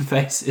fucking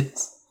face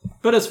is.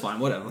 But it's fine,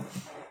 whatever.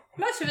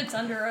 Most of it's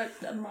under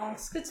a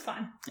mask. It's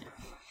fine.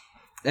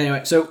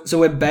 Anyway, so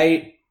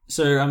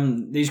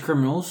these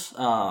criminals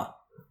are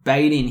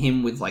baiting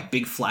him with like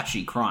big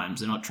flashy crimes.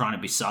 They're not trying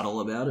to be subtle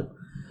about it.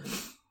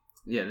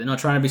 Yeah, they're not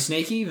trying to be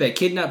sneaky. They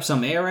kidnap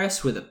some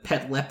heiress with a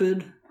pet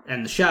leopard,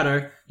 and the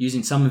Shadow,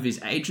 using some of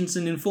his agents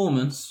and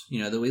informants,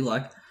 that we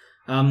like,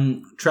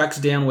 tracks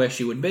down where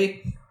she would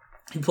be.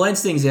 He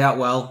plans things out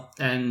well,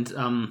 and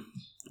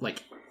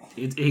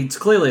it's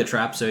clearly a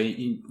trap, so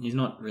he's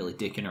not really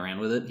dicking around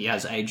with it. He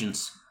has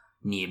agents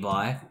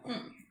nearby.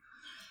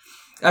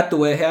 At the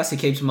warehouse, he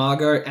keeps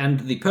Margot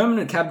and the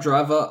permanent cab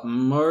driver,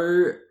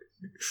 Mo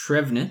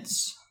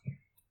Shrevnitz.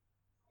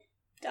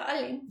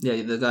 Darling.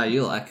 Yeah, the guy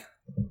you like.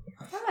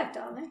 I like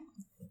Darling.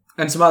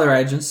 And some other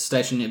agents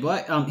stationed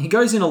nearby. He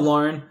goes in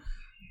alone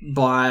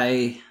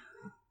by,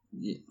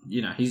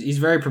 he's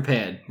very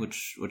prepared,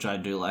 which I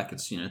do like.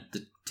 It's,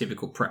 the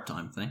typical prep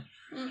time thing.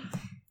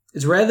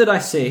 It's rare that I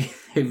see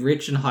a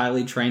rich and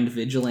highly trained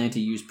vigilante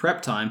use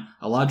prep time,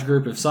 a large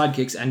group of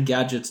sidekicks, and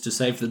gadgets to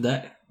save the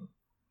day.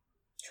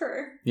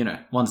 True.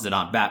 Ones that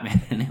aren't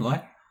Batman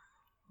anyway.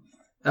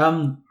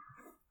 I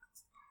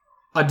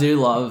do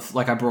love,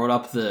 I brought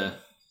up the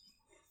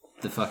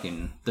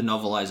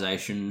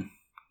novelization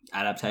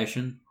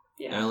adaptation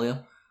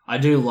earlier. I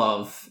do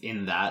love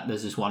in that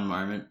there's this one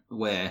moment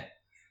where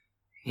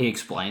he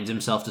explains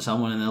himself to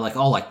someone and they're like,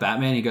 oh, like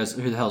Batman? He goes,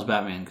 who the hell's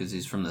Batman? Because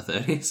he's from the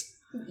 30s.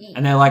 Yeah.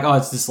 And they're like, oh,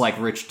 it's this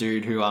rich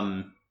dude who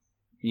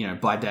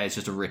by day is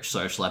just a rich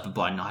socialite, but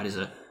by night is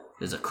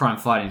a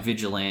crime-fighting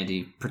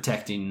vigilante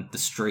protecting the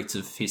streets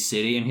of his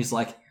city. And he's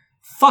like,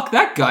 fuck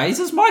that guy, he's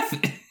just my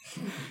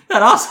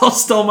that asshole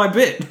stole my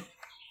bit.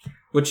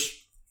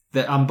 Which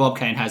Bob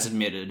Kane has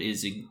admitted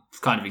is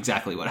kind of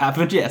exactly what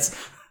happened, yes.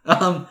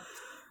 So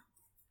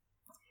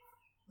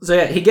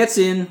yeah, he gets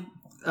in,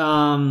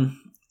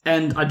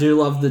 and I do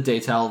love the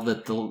detail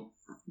that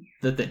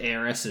the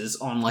heiress is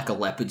on a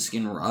leopard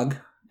skin rug,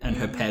 and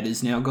her pet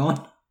is now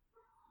gone.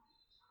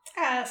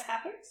 As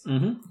happens.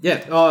 Mm-hmm.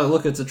 Yeah. Oh,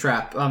 look, it's a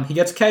trap. He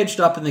gets caged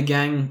up, and the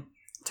gang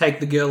take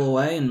the girl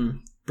away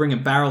and bring a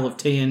barrel of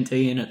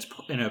TNT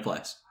in her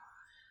place.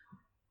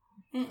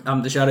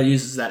 The Shadow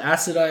uses that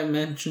acid I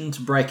mentioned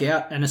to break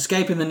out and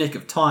escape in the nick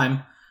of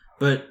time,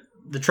 but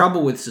the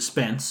trouble with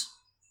suspense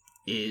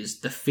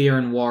is the fear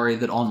and worry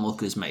that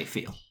onlookers may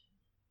feel.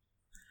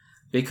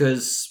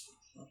 Because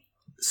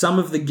some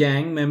of the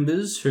gang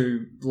members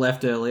who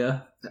left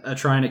earlier are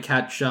trying to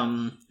catch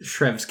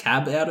Shrev's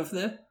cab out of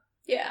there.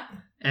 Yeah.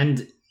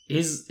 And he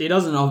obviously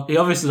doesn't want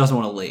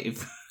to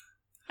leave.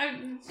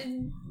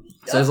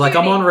 So he's like,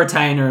 I'm on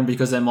retainer, and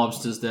because they're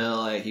mobsters, they're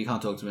like, you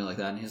can't talk to me like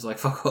that. And he's like,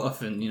 fuck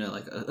off, and,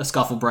 a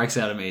scuffle breaks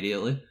out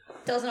immediately.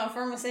 Doesn't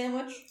offer him a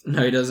sandwich?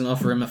 No, he doesn't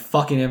offer him a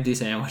fucking empty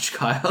sandwich,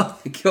 Kyle.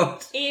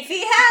 God. If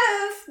he had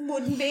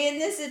wouldn't be in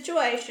this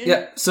situation.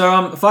 Yeah,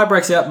 so a fight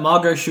breaks out,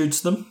 Margot shoots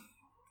them,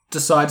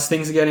 decides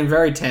things are getting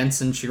very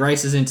tense, and she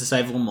races in to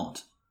save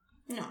Lamont.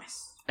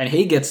 Nice. And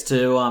he gets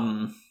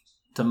to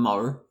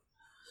Mo,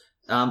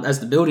 as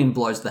the building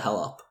blows the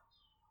hell up.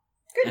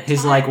 Good and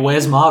he's time. like,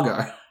 where's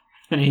Margot?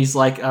 And he's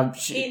like,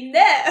 in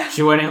there.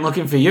 She went in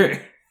looking for you.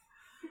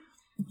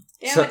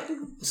 Damn it.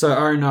 So,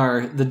 oh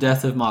no, The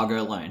Death of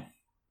Margot Lane.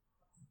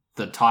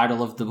 The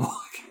title of the book.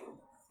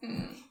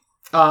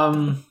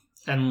 And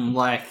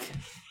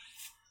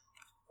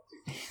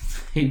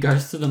he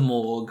goes to the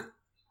morgue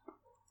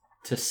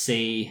to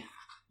see,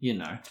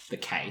 the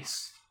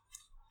case.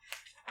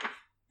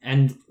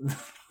 And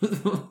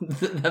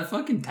that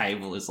fucking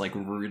table is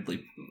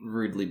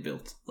rudely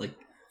built.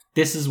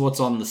 This is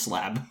what's on the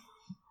slab.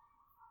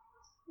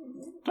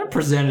 Don't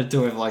present it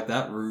to him like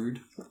that, rude.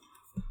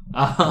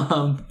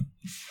 So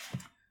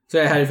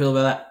yeah, how do you feel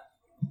about that?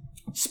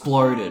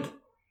 Exploded.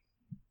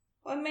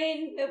 I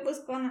mean, it was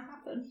gonna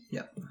happen.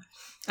 Yep.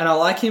 And I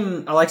like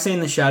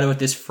seeing the Shadow at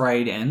this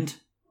frayed end.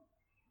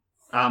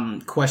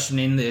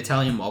 Questioning the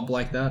Italian mob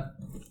like that.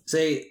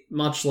 See,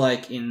 much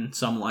like in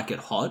Some Like It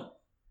Hot,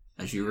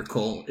 as you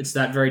recall, it's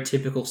that very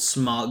typical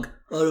smug,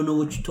 I don't know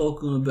what you're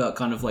talking about,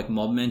 kind of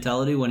mob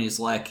mentality when he's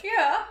like...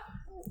 Yeah.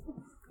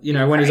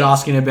 When he's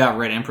asking about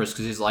Red Empress,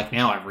 because he's like,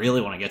 now I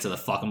really want to get to the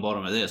fucking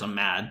bottom of this. I'm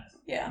mad.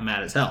 Yeah. I'm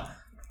mad as hell.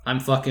 I'm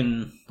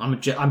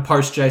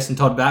post Jason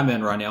Todd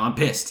Batman right now. I'm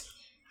pissed.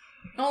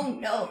 Oh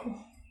no.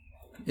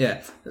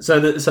 Yeah.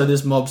 So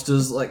this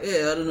mobster's like,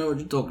 yeah, I don't know what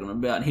you're talking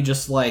about. And he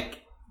just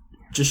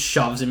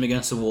shoves him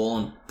against the wall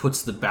and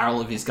puts the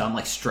barrel of his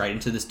gun straight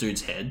into this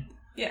dude's head.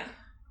 Yeah.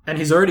 And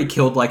he's already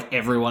killed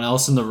everyone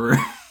else in the room.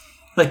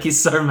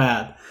 He's so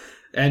mad.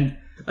 And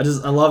I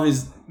love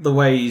the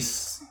way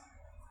he's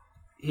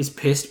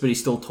pissed, but he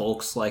still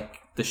talks like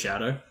the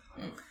Shadow.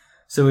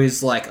 So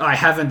he's like, I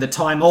haven't the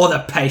time or the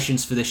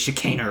patience for this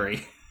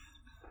chicanery.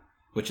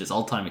 Which is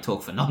old-timey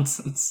talk for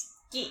nonsense.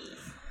 Yeah.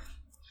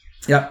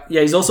 Yep.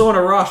 Yeah, he's also on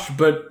a rush,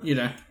 but,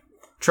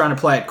 trying to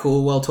play it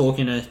cool while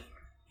talking to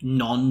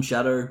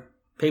non-Shadow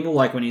people,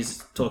 like when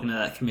he's talking to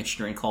that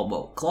commissioner in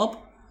Cobalt Club.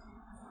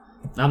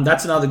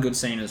 That's another good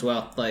scene as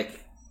well.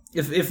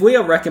 If we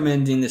are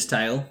recommending this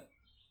tale,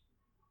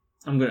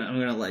 I'm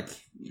gonna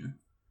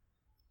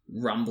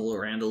rumble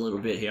around a little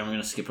bit here. I'm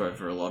going to skip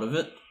over a lot of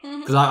it.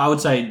 Because I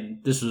would say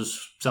this was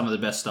some of the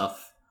best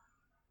stuff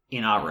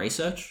in our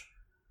research.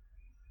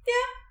 Yeah.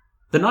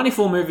 The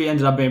 94 movie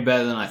ended up being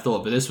better than I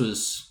thought, but this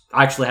was...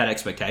 I actually had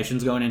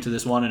expectations going into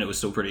this one, and it was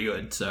still pretty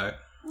good, so...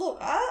 Look,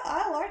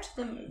 I liked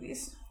the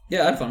movies.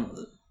 Yeah, I had fun with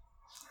it.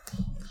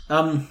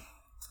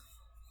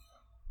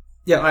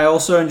 Yeah, I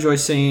also enjoy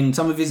seeing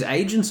some of his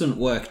agents at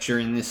work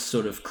during this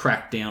sort of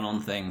crackdown on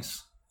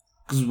things.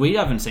 Because we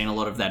haven't seen a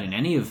lot of that in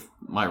any of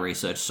my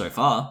research so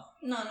far.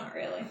 No, not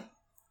really.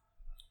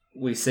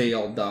 We see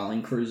old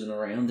Darling cruising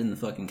around in the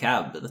fucking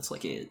cab, but that's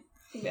like it.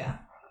 Yeah.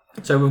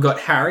 So we've got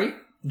Harry,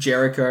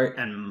 Jericho,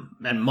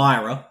 and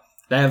Myra.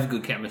 They have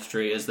good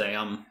chemistry as they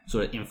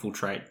sort of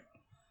infiltrate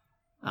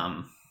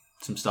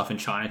some stuff in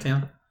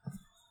Chinatown.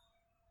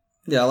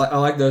 Yeah, I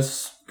like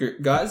those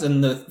guys,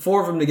 and the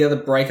four of them together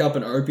break up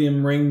an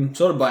opium ring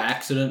sort of by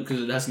accident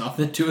because it has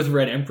nothing to do with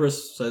Red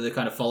Empress, so they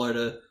kind of follow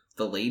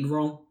the lead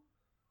wrong,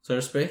 so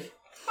to speak.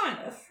 Kind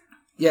of.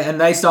 Yeah,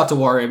 and they start to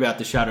worry about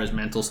the Shadow's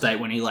mental state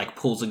when he like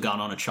pulls a gun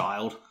on a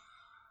child.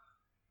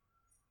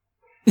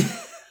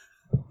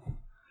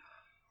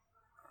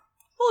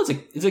 Well,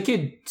 it's a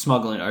kid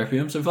smuggling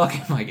opium, so fuck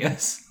him, I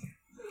guess.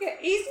 Yeah,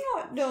 he's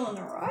not doing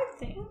the right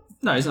thing.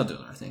 No, he's not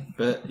doing anything.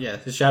 But yeah,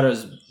 the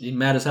Shadow's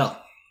mad as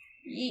hell.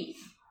 Yeah.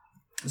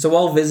 So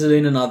while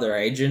visiting another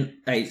agent,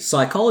 a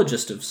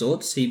psychologist of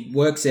sorts, he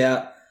works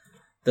out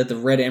that the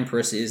Red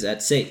Empress is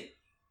at sea.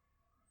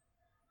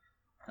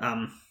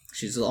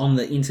 She's on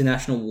the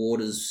international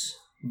waters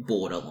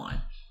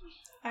borderline.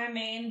 I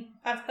mean,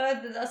 I've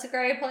heard that that's a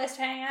great place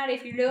to hang out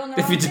if you're doing the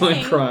If wrong you're doing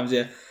thing. crimes,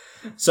 yeah.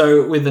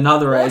 So with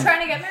another Or agent...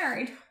 trying to get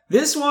married.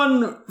 This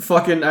one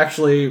fucking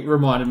actually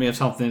reminded me of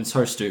something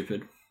so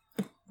stupid.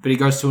 But he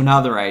goes to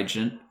another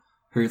agent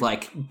who,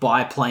 like,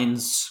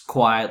 biplanes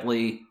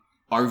quietly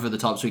over the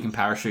top so he can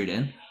parachute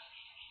in.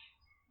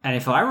 And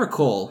if I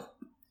recall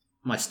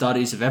my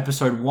studies of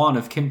episode 1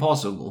 of Kim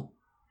Possible,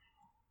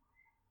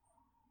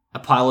 a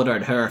pilot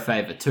owed her a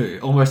favour too.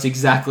 Almost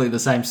exactly the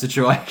same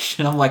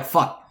situation. I'm like,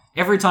 fuck.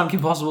 Every time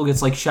Kim Possible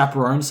gets, like,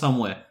 chaperoned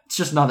somewhere, it's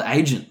just another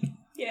agent.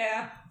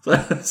 Yeah.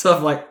 So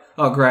I'm like,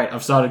 oh great,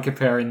 I've started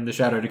comparing the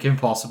Shadow to Kim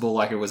Possible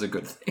like it was a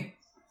good thing.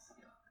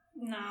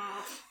 Nah.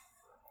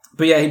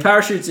 But yeah, he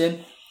parachutes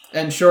in,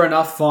 and sure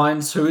enough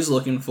finds who he's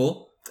looking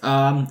for.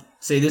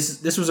 See,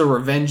 this was a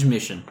revenge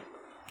mission.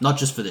 Not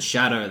just for the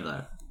Shadow,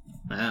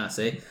 though.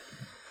 See?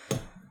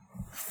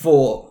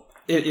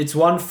 It's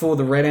one for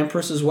the Red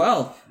Empress as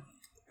well.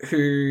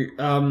 Whose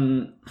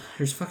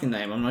fucking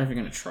name? I'm not even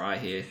going to try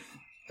here.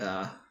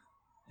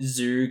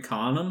 Zhu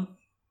Khanum?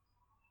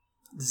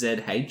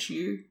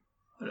 Z-H-U?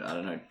 I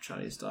don't know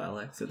Chinese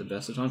dialects at the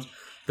best of times.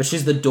 But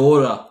she's the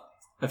daughter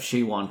of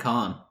Shi Wan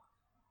Khan.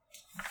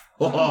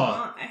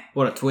 Oh,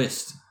 what a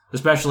twist.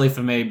 Especially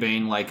for me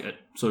being like a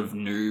sort of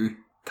new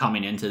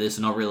coming into this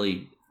and not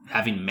really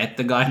having met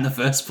the guy in the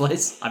first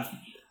place.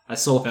 I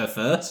saw her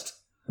first.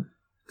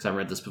 Because I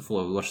read this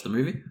before we watched the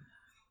movie.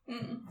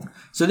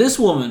 So this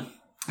woman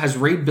has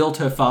rebuilt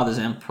her father's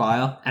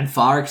empire and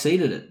far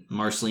exceeded it.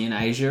 Mostly in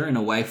Asia and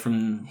away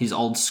from his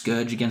old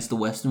scourge against the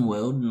Western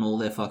world and all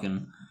their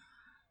fucking...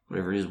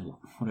 Whatever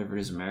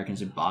it is Americans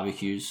do,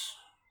 barbecues.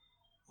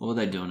 What were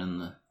they doing in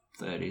the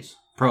 30s?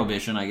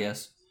 Prohibition, I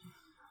guess.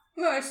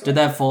 Mostly. Did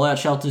they have fallout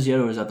shelters yet,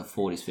 or was that the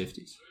 40s,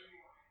 50s?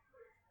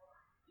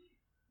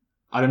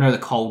 I don't know the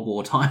Cold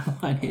War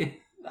timeline here.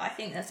 I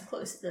think that's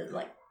close to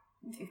like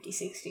 50,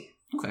 60.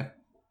 Okay.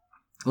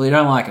 Well, you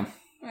don't like him.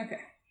 Okay.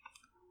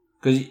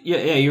 Because,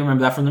 yeah, you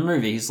remember that from the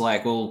movie. He's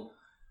like, well,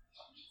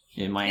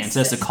 yeah, my It's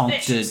ancestor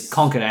suspicious.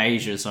 conquered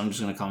Asia, so I'm just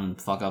going to come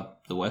fuck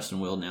up the Western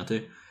world now,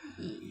 too.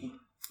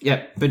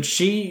 Yeah, but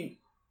she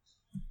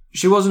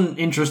wasn't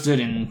interested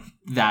in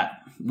that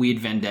weird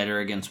vendetta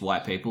against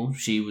white people.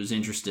 She was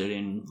interested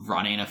in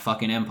running a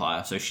fucking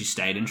empire, so she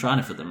stayed in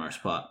China for the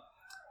most part.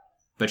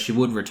 But she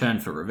would return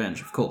for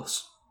revenge, of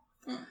course.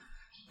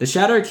 The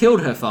Shadow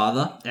killed her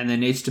father, and there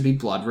needs to be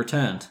blood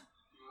returned.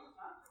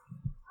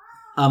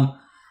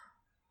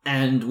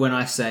 And when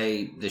I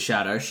say the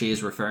Shadow, she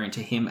is referring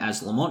to him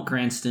as Lamont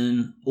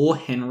Cranston, or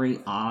Henry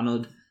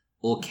Arnold,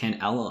 or Ken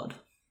Allard.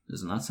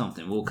 Isn't that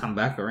something? We'll come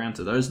back around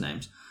to those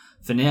names.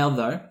 For now,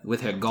 though,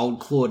 with her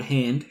gold-clawed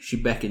hand, she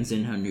beckons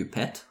in her new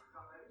pet,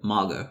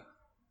 Margot.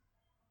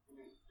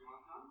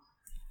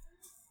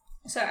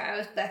 Sorry, I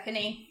was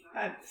beckoning.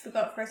 I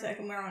forgot for a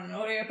second we're on an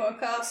audio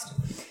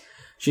podcast.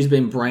 She's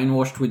been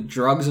brainwashed with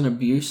drugs and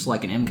abuse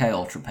like an MK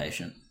Ultra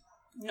patient.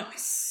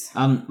 Nice.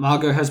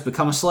 Margot has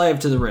become a slave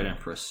to the Red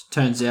Empress.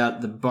 Turns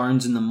out the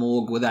bones in the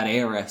morgue were that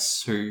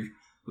heiress who,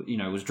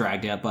 was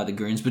dragged out by the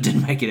goons but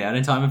didn't make it out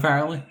in time,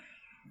 apparently.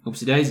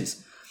 Oopsie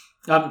daisies.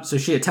 So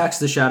she attacks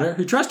the Shadow,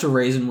 who tries to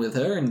reason with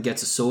her and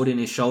gets a sword in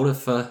his shoulder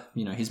for,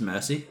 his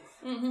mercy.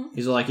 Mm-hmm.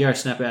 He's like, yo,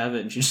 snap out of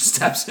it, and she just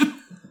stabs him.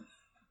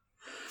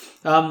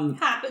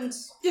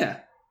 Happens.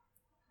 Yeah.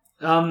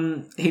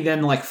 He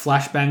then,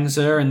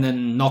 flashbangs her and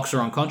then knocks her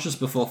unconscious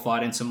before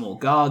fighting some more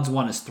guards.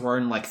 One is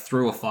thrown,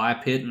 through a fire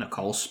pit and a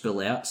coal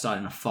spill out,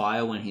 starting a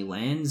fire when he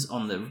lands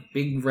on the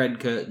big red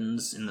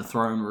curtains in the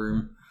throne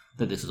room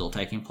that this is all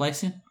taking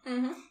place in.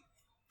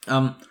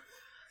 Mm-hmm.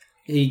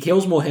 He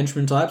kills more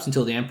henchman types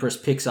until the Empress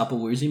picks up a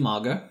woozy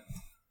Margot.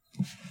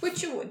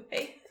 Which you would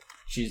be.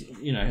 She's,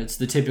 it's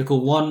the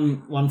typical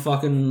one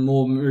fucking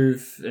more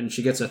move, and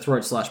she gets her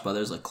throat slashed by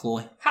those, like,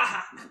 claw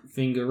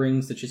finger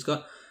rings that she's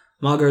got.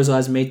 Margot's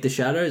eyes meet the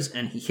shadows,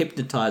 and he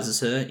hypnotizes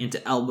her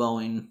into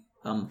elbowing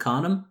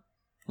Carnum,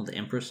 or the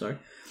Empress, sorry.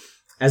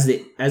 As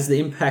the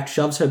impact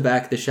shoves her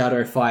back, the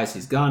shadow fires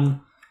his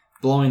gun,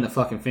 blowing the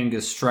fucking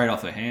fingers straight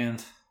off her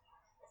hand.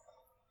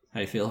 How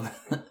do you feel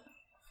about that?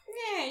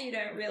 Yeah, you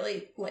don't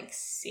really,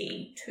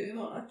 see too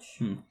much.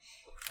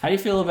 How do you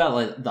feel about,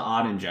 like, the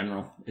art in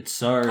general? It's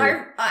so...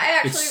 I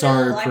actually it's so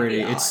really like pretty.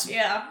 the art,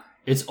 yeah.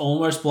 It's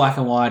almost black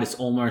and white. It's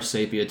almost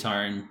sepia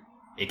tone.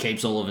 It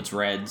keeps all of its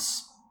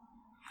reds.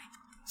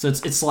 So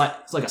it's like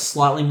a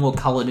slightly more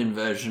coloured in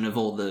version of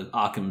all the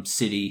Arkham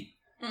City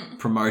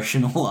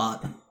promotional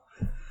art.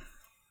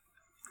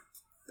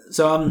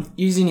 So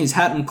using his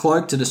hat and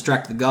cloak to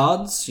distract the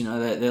guards.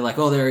 They're like,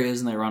 oh, there he is,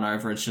 and they run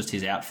over. It's just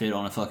his outfit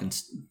on a fucking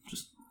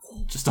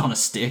just on a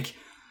stick.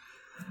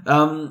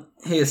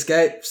 He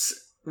escapes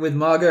with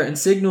Margot and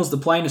signals the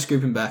plane to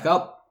scoop him back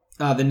up.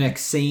 The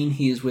next scene,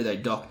 he is with a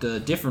doctor,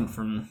 different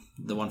from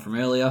the one from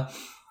earlier,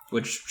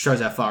 which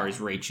shows how far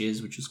his reach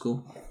is, which is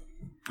cool.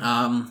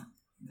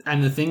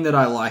 And the thing that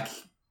I like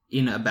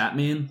in a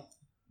Batman,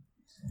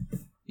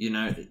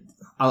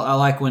 I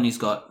like when he's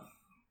got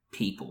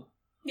people.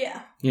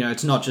 Yeah.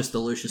 It's not just the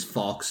Lucius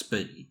Fox,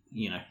 but,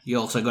 you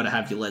also got to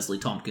have your Leslie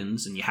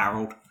Tompkins and your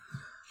Harold.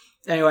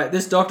 Anyway,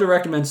 this doctor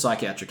recommends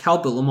psychiatric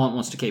help, but Lamont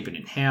wants to keep it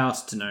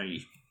in-house to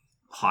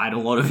hide a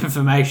lot of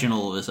information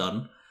all of a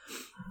sudden.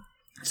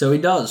 So he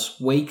does.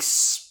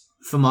 Weeks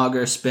for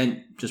Margot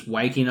spent just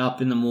waking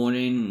up in the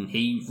morning, and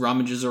he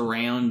rummages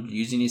around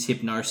using his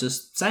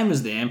hypnosis, same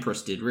as the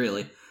Empress did,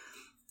 really.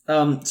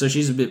 So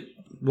she's a bit...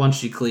 Once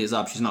she clears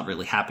up, she's not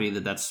really happy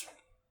that that's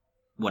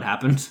what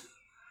happened.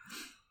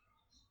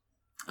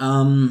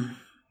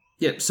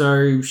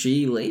 So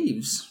she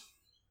leaves.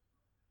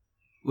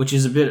 Which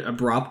is a bit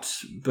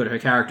abrupt, but her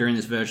character in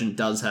this version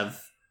does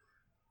have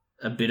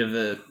a bit of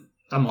a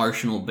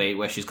emotional beat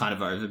where she's kind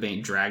of over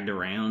being dragged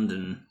around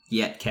and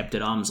yet kept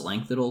at arm's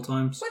length at all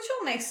times. Which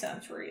all makes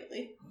sense,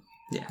 really.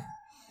 Yeah.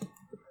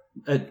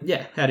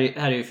 How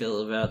do you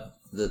feel about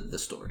the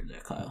story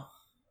there, Kyle?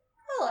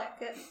 I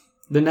like it.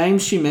 The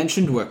names she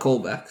mentioned were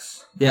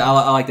callbacks. Yeah,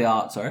 I like the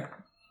art, sorry.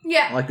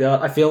 Yeah. I like the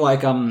art. I feel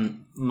like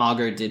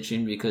Margot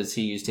ditching because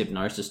he used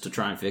hypnosis to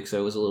try and fix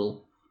her was a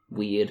little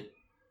weird.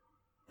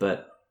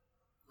 But,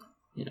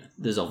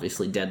 there's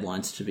obviously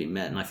deadlines to be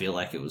met, and I feel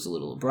like it was a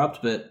little abrupt,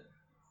 but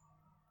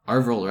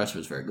overall the rest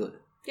was very good.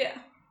 Yeah.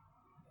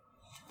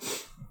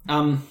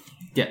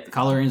 The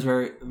colouring is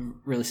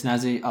really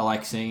snazzy. I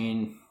like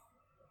seeing...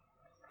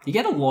 You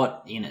get a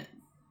lot in it.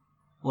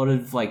 A lot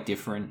of,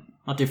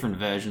 not different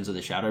versions of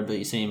the Shadow, but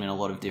you see him in a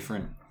lot of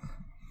different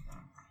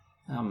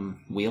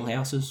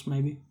wheelhouses,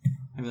 maybe.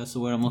 Maybe that's the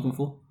word I'm looking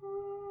for.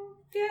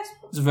 Yes.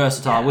 It's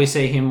versatile. Yeah. We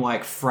see him,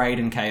 frayed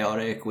and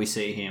chaotic. We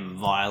see him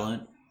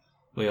violent.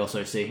 We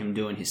also see him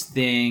doing his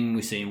thing.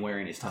 We see him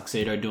wearing his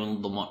tuxedo, doing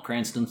Lamont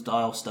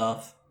Cranston-style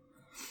stuff.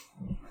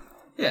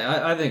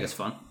 Yeah, I think it's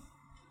fun.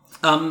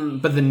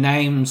 But the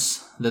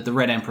names that the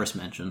Red Empress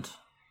mentioned,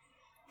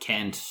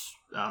 Kent,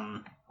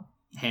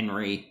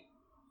 Henry,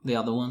 the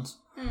other ones,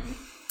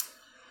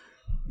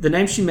 the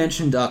names she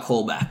mentioned are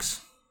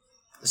callbacks.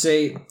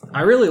 See,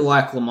 I really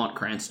like Lamont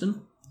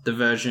Cranston, the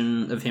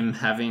version of him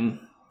having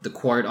the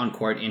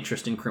quote-unquote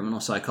interest in criminal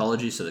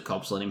psychology, so the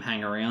cops let him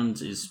hang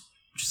around is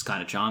just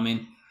kind of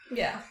charming.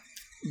 Yeah.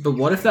 But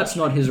what if that's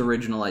not his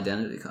original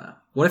identity, Kyle?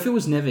 What if it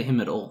was never him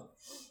at all?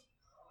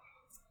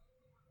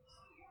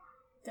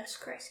 That's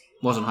crazy.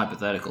 Wasn't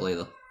hypothetical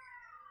either.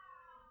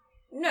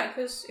 No,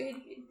 because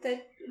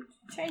they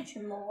changed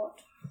him a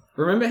lot.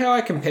 Remember how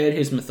I compared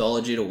his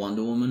mythology to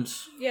Wonder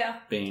Woman's? Yeah.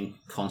 Being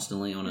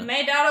constantly on it.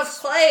 Made out of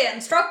clay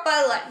and struck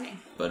by lightning.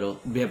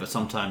 But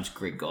sometimes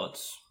Greek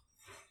gods.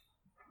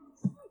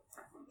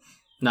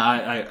 No,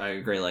 I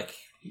agree,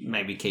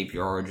 maybe keep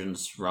your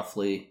origins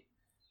roughly...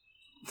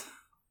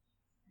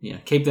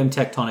 keep them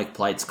tectonic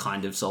plates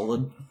kind of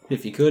solid,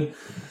 if you could.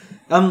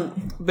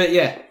 But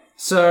yeah,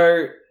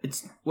 so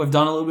we've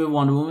done a little bit of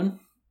Wonder Woman.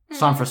 It's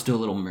time for us to do a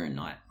little Moon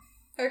Knight.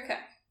 Okay.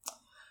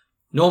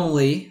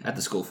 Normally, at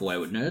the School for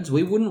Wayward Nerds,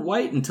 we wouldn't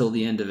wait until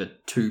the end of a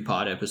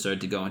 2-part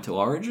episode to go into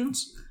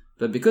origins.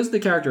 But because the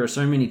character has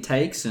so many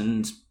takes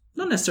and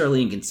not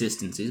necessarily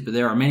inconsistencies, but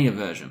there are many a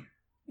version.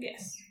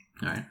 Yes.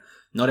 Alright.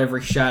 Not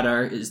every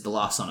Shadow is the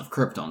last son of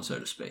Krypton, so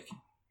to speak.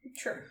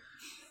 True.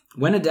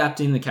 When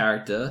adapting the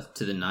character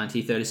to the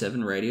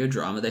 1937 radio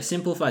drama, they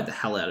simplified the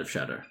hell out of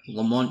Shadow.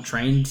 Lamont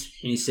trained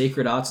in his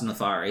secret arts in the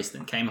Far East,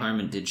 then came home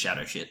and did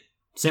Shadow shit.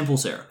 Simple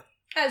syrup.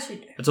 As you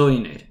do. That's all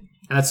you need.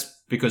 And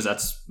that's because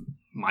that's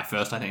my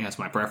first, I think that's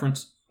my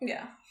preference.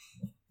 Yeah.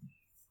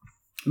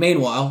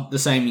 Meanwhile, the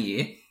same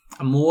year,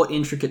 a more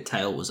intricate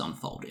tale was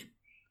unfolding.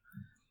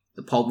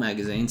 The pulp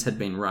magazines had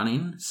been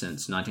running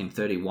since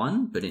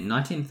 1931, but in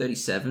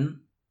 1937,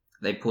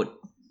 they put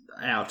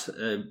out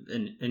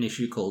an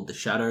issue called The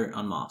Shadow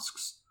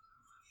Unmasks.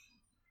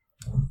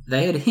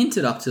 They had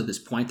hinted up to this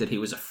point that he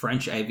was a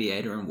French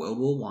aviator in World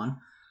War One,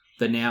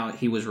 but now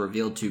he was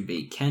revealed to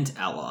be Kent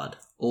Allard,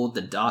 or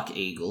the Dark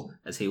Eagle,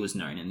 as he was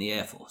known in the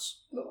Air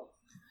Force.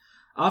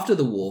 After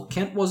the war,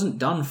 Kent wasn't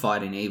done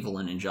fighting evil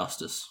and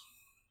injustice.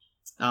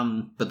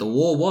 But the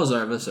war was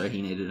over, so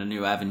he needed a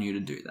new avenue to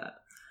do that.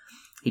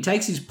 He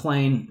takes his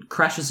plane,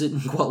 crashes it in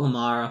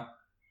Guatemala.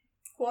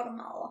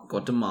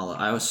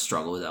 I always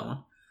struggle with that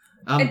one.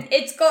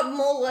 It's got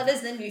more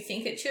letters than you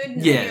think it should.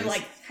 And yeah. You're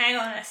like, hang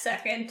on a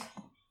second.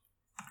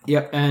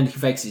 Yep, and he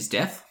fakes his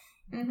death.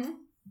 Mm-hmm.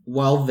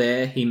 While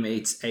there, he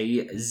meets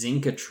a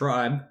Zinca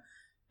tribe,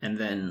 and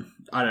then,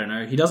 I don't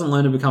know, he doesn't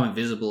learn to become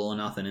invisible or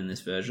nothing in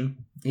this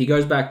version. He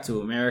goes back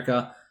to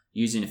America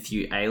using a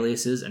few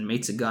aliases and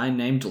meets a guy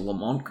named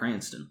Lamont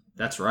Cranston.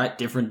 That's right,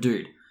 different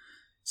dude.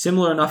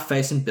 Similar enough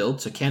face and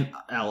build, so Kent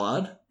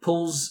Allard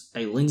pulls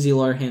a Lindsay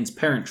Lohan's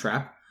Parent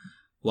Trap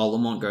while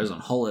Lamont goes on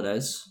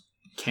holidays.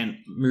 Kent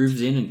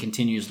moves in and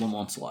continues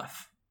Lamont's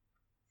life.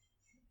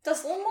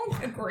 Does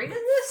Lamont agree to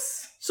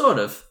this? Sort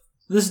of.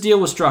 This deal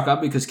was struck up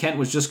because Kent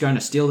was just going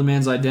to steal the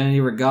man's identity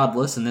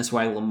regardless, and this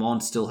way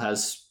Lamont still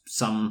has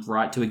some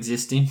right to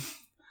existing.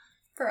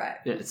 Right.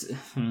 Yeah,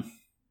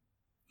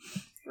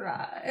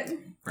 Right.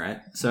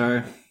 Right.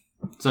 So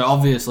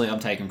obviously I'm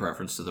taking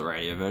preference to the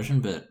radio version,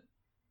 but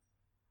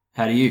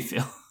how do you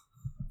feel?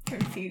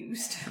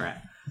 Confused. Right.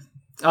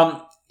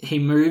 He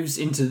moves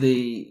into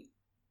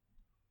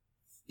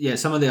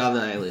some of the other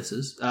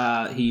aliases.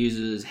 He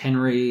uses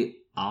Henry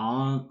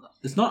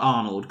it's not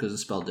Arnold because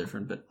it's spelled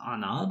different, but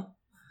Arnard.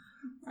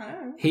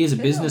 Oh, he is a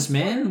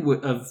businessman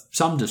of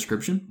some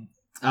description.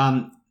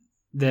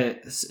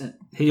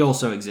 He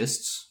also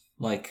exists,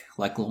 like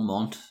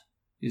Lamont.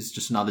 He's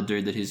just another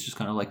dude that he's just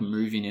kind of like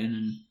moving in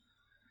and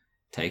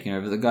taking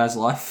over the guy's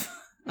life.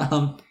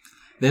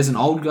 There's an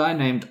old guy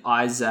named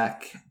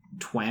Isaac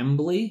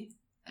Twombly,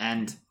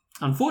 and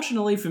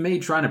unfortunately for me,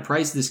 trying to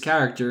praise this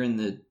character in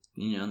the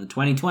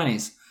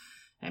 2020s,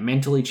 a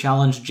mentally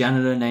challenged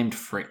janitor named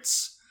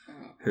Fritz,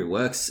 who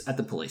works at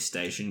the police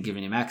station,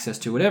 giving him access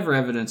to whatever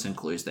evidence and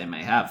clues they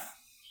may have.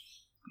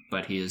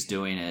 But he is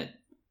doing it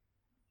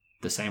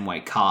the same way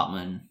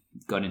Cartman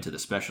got into the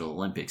Special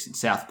Olympics in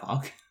South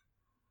Park.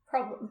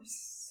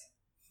 Problems.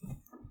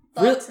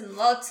 Lots and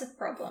lots of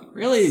problems.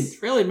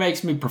 Really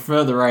makes me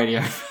prefer the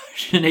radio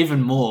version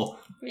even more.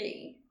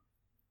 Really?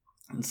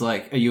 It's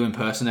like, are you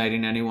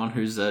impersonating anyone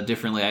who's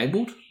differently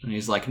abled? And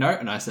he's like, no.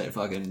 And I say,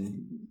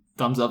 fucking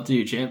thumbs up to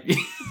you, champ.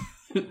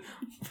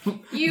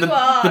 You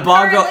are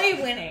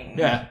currently winning.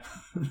 Yeah.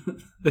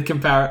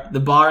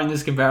 The bar in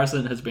this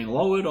comparison has been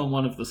lowered on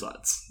one of the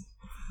sides.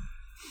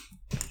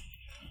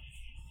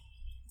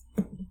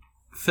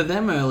 For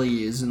them early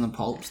years in the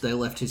pulps, they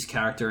left his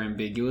character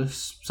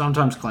ambiguous,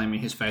 sometimes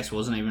claiming his face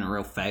wasn't even a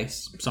real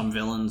face. Some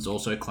villains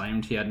also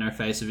claimed he had no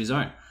face of his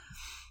own.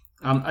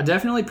 I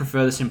definitely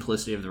prefer the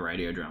simplicity of the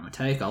radio drama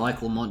take. I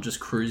like Lamont just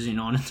cruising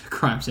on into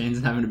crime scenes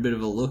and having a bit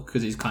of a look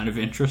because he's kind of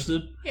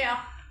interested. Yeah.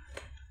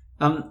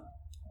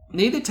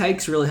 Neither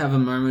takes really have a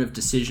moment of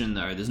decision,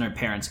 though. There's no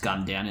parents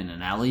gunned down in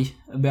an alley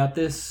about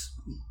this.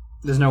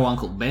 There's no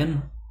Uncle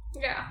Ben.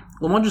 Yeah.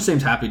 Lamont just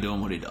seems happy doing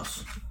what he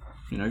does.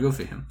 Good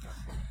for him.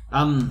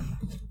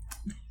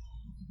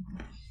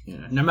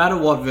 No matter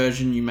what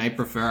version you may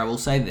prefer, I will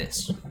say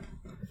this.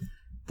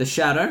 The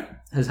Shadow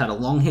has had a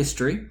long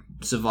history,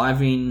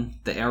 surviving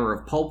the era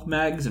of pulp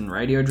mags and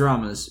radio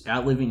dramas,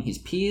 outliving his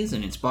peers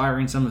and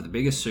inspiring some of the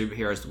biggest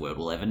superheroes the world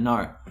will ever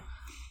know.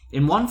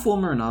 In one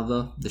form or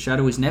another, the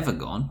Shadow is never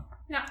gone.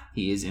 No.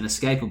 He is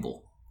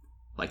inescapable,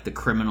 like the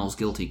criminal's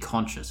guilty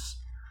conscience,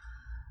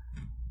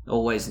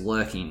 always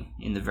lurking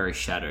in the very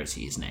shadows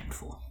he is named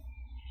for.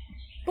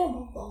 Boom,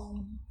 boom,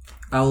 boom.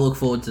 I will look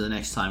forward to the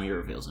next time he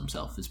reveals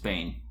himself. It's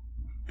been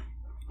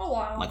a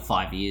while, like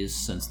 5 years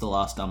since the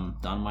last done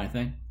my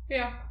thing.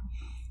 Yeah.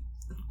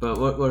 But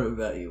what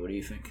about you? What do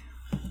you think?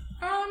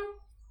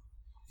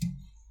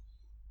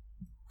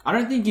 I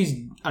don't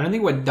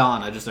think we're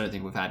done. I just don't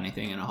think we've had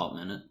anything in a hot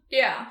minute.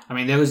 Yeah. I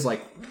mean, there was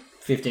like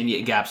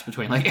 15-year gaps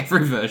between like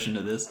every version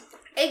of this.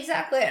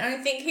 Exactly, and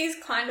I think he's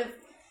kind of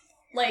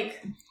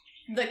like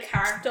the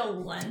character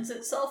lends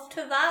itself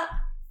to that.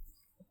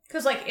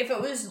 Because like if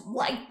it was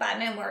like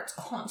Batman where it's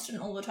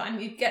constant all the time,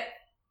 you'd get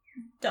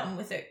done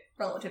with it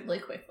relatively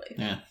quickly.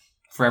 Yeah.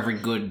 For every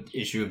good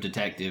issue of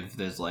Detective,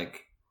 there's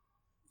like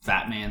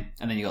Batman,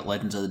 and then you got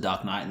Legends of the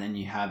Dark Knight, and then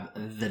you have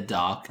The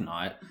Dark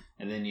Knight,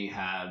 and then you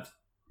have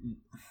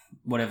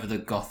whatever the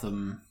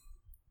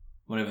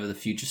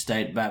future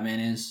state Batman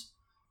is,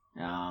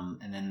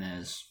 and then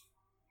there's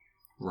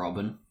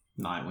Robin,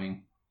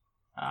 Nightwing,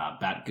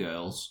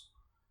 Batgirls.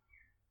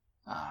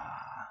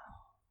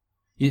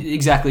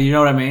 Exactly, you know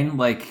what I mean?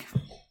 Like,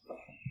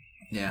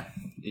 yeah,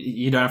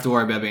 you don't have to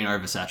worry about being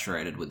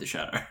oversaturated with the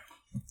Shadow.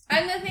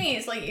 And the thing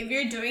is, like, if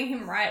you're doing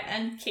him right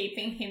and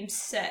keeping him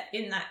set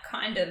in that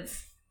kind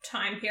of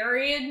time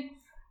period,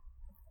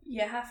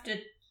 you have to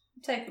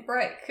take a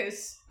break,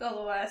 because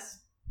otherwise,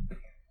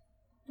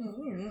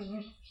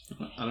 Mm.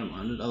 I don't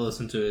mind it. I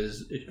listen to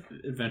his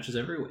adventures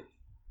every week.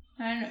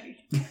 I know.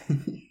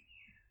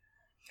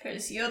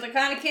 Because you're the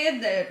kind of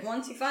kid that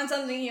once you find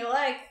something you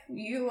like,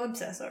 you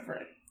obsess over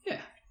it.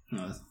 Yeah.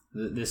 No,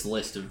 this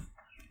list of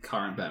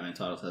current Batman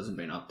titles hasn't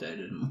been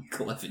updated in like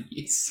 11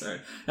 years, so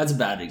that's a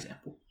bad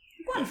example.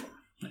 Wonderful.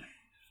 Yeah.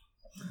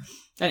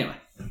 Anyway,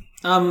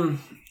 do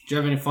you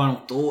have any final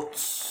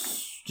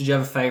thoughts? Did you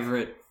have a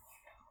favourite?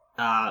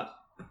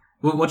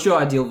 What's your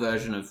ideal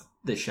version of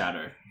the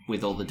Shadow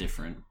with all the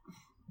different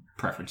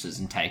preferences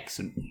and takes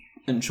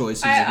and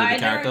choices of the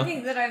character? I don't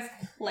think that I've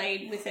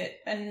played with it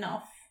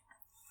enough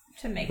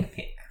to make a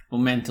pick. Well,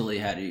 mentally,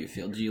 how do you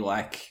feel? Do you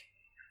like...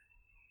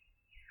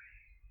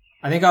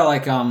 I think I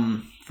like,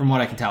 from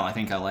what I can tell, I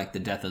think I like the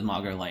Death of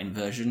Margot Lane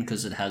version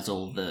because it has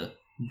all the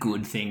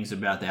good things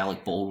about the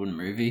Alec Baldwin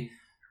movie,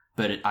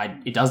 but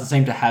it doesn't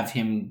seem to have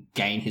him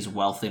gain his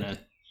wealth in a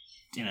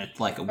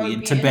like a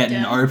weird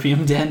Tibetan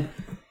opium den.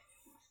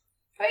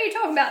 What are you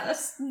talking about?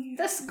 This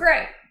is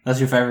great. That's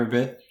your favourite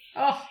bit?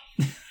 Oh.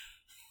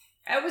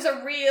 It was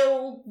a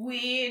real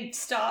weird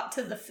start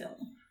to the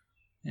film.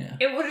 Yeah.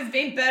 It would have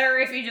been better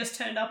if he just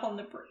turned up on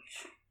the bridge.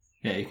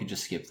 Yeah, you could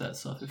just skip that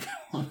stuff if you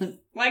wanted.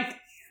 Like,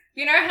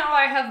 you know how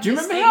I have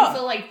this thing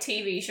for, like,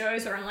 TV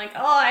shows where I'm like, oh,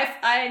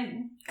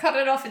 I cut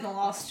it off in the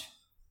last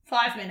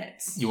 5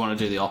 minutes. You want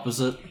to do the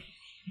opposite?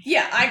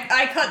 Yeah,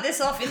 I cut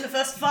this off in the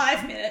first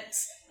 5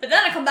 minutes, but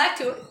then I come back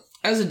to it.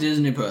 As a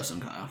Disney person,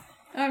 Kyle.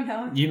 Oh,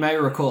 no. You may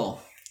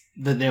recall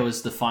that there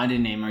was the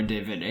Finding Nemo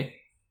DVD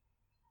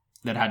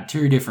that had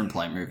 2 different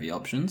play movie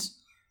options.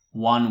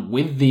 One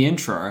with the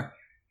intro,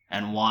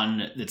 and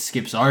one that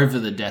skips over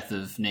the death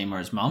of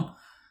Nemo's mum,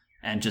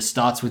 and just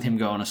starts with him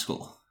going to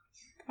school.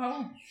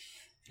 Oh.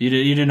 You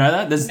didn't know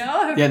that?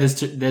 No. Yeah, there's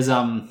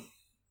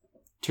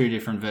 2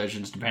 different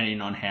versions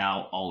depending on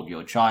how old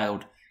your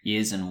child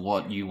is and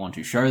what you want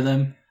to show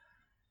them.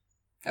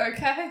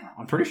 Okay.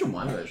 I'm pretty sure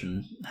my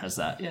version has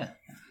that, yeah.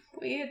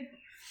 Weird.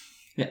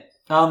 Yeah.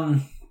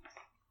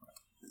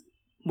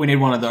 We need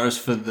one of those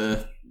for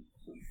the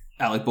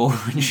Alec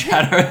Baldwin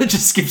Shadow that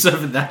just skips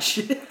over that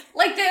shit.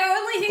 Like, the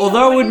only thing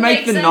Although that it would wouldn't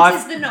make the sense knife...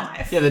 is the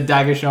knife. Yeah, the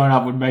dagger showing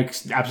up would make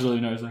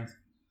absolutely no sense.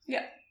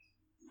 Yeah.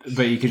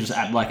 But you could just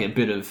add like a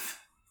bit of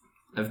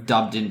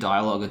dubbed in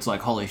dialogue. It's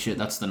like, holy shit,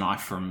 that's the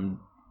knife from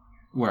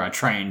where I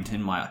trained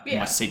in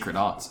my secret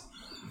arts.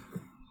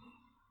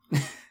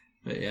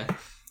 But yeah.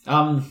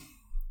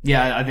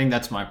 Yeah, I think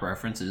that's my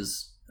preference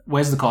is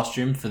where's the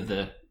costume for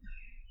the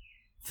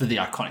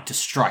iconic to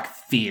strike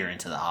fear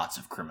into the hearts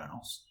of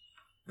criminals.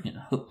 You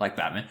know, like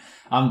Batman.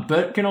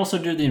 But can also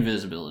do the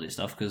invisibility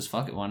stuff because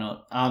fuck it, why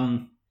not?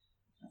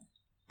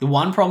 The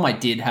one problem I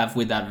did have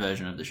with that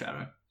version of the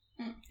Shadow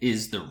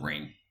is the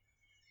ring.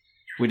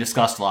 We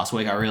discussed last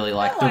week. I really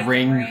like the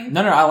ring.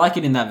 No, I like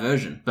it in that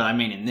version, but I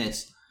mean in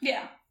this.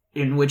 Yeah.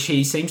 In which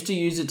he seems to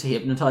use it to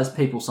hypnotize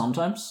people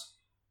sometimes.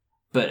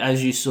 But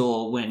as you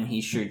saw when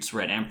he shoots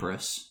Red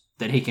Empress,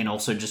 that he can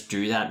also just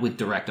do that with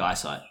direct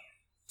eyesight.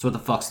 So what the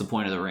fuck's the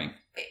point of the ring?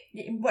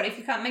 What if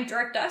you can't make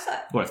direct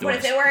eyesight? What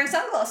if they're wearing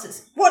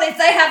sunglasses? What if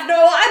they have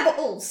no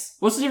eyeballs?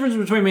 What's the difference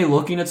between me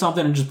looking at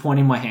something and just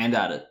pointing my hand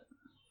at it?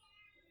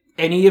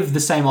 Any of the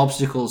same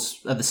obstacles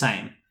are the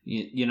same.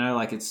 You know,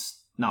 like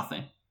it's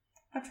nothing.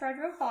 I tried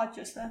real hard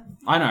just then.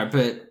 I know,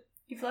 but...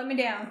 You've let me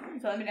down.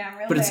 You've let me down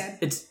real bad.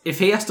 But it's if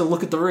he has to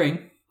look at the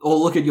ring or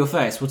look at your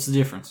face, what's the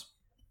difference?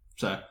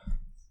 So,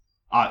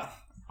 I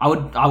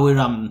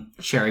would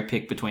cherry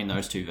pick between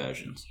those 2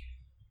 versions.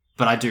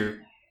 But I do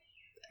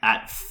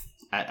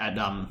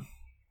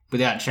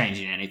without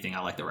changing anything, I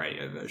like the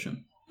radio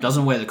version.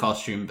 Doesn't wear the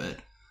costume, but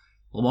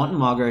Lamont and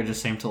Margot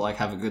just seem to like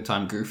have a good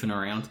time goofing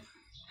around.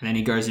 And then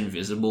he goes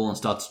invisible and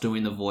starts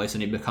doing the voice,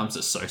 and he becomes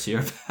a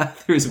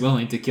sociopath who's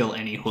willing to kill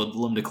any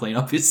hoodlum to clean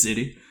up his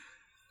city.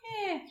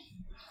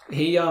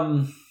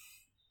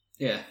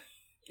 Yeah.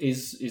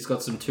 He's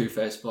got some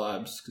Two-Face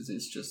vibes because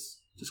he's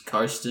just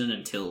coasting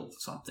until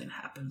something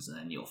happens, and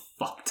then you're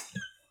fucked.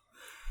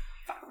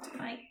 Fucked,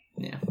 mate.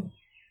 Yeah.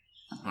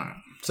 All right.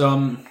 So,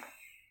 how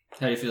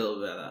do you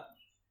feel about that?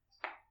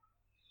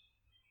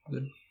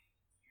 Good.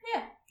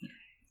 Yeah.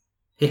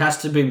 He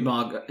has to be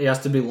Margot. He has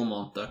to be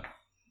Lamont, though.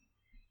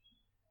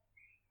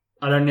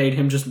 I don't need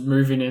him just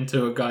moving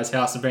into a guy's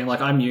house and being like,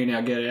 I'm you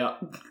now, get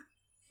out.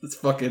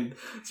 It's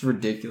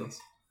ridiculous.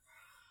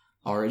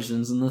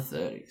 Origins in the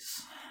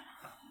 30s.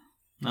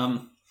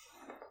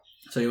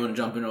 So you want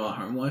to jump into our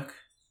homework?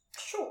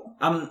 Sure.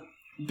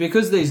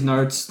 Because these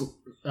notes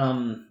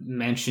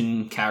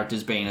mention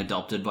characters being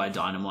adopted by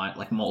Dynamite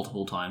like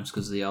multiple times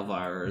because of the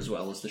Elvira as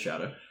well as the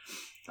Shadow.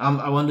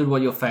 I wondered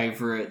what your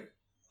favorite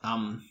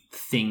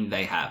thing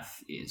they have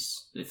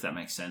is, if that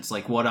makes sense.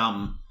 Like what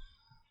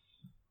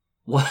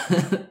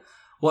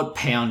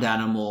pound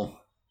animal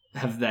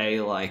have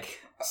they like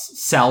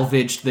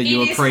salvaged that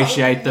you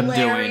appreciate them doing?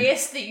 It's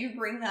hilarious that you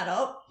bring that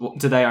up.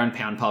 Do they own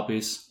pound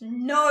puppies?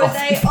 No,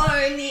 they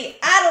own the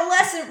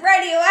adolescent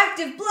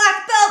radioactive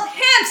black belt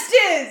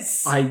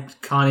hamsters! I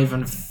can't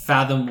even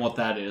fathom what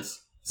that is.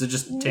 Is it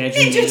just Teenage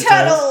Ninja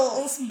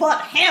Turtles,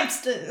 but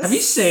hamsters! Have you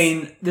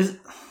seen this?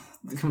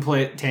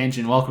 complete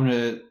tangent. Welcome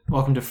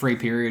to Free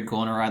Period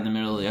Corner right in the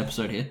middle of the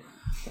episode here.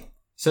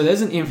 So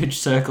there's an image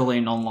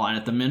circling online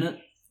at the minute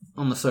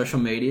on the social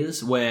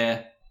medias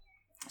where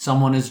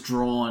someone has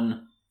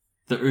drawn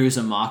the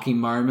Uzumaki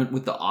moment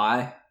with the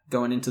eye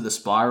going into the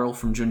spiral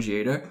from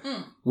Junji Ito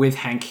with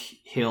Hank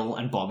Hill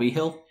and Bobby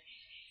Hill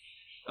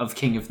of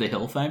King of the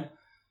Hill fame.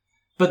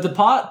 But the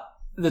part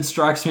that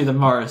strikes me the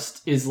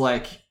most is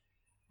like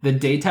the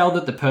detail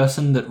that the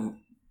person that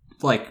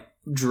like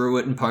drew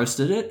it and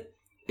posted it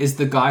is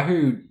the guy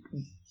who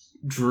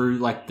drew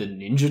like the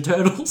Ninja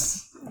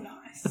Turtles.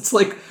 Nice. It's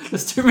like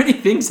there's too many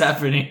things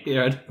happening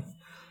here.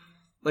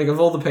 Like of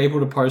all the people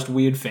to post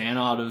weird fan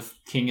art of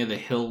King of the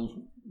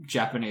Hill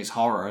Japanese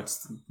horror,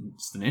 it's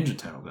the Ninja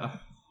Turtle guy.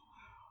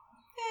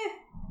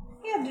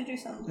 You had to do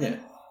something. Yeah.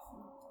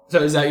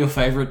 So is that your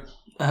favourite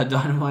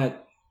Dynamite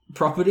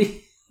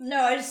property?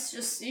 No, I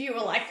just you were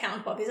like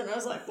Count Puppies, and I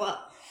was like, what?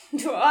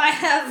 Do I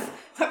have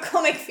a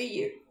comic for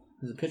you?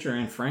 There's a picture of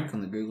Anne Frank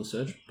on the Google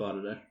search bar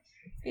today.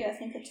 Yeah, I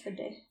think it's her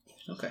day.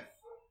 Okay.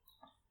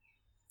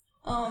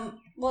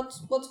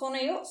 What's one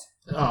of yours?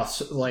 Oh,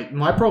 so, like,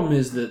 my problem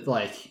is that,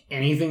 like,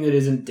 anything that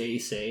isn't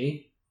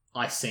DC,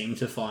 I seem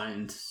to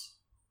find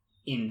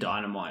in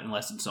Dynamite,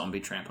 unless it's Zombie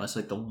Tramp. That's,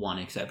 like, the one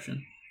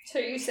exception. So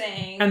you're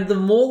saying... And the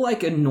more,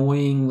 like,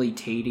 annoyingly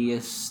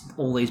tedious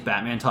all these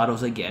Batman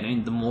titles are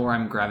getting, the more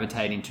I'm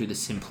gravitating to the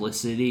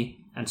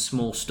simplicity and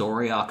small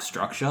story arc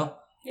structure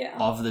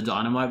of the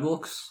Dynamite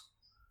books.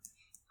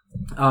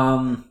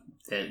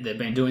 They've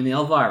been doing the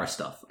Elvira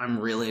stuff. I'm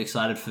really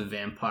excited for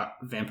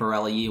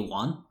Vampirella Year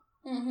 1.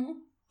 Mm-hmm.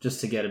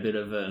 Just to get a bit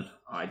of an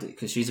idea,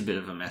 because she's a bit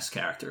of a mess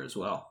character as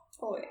well.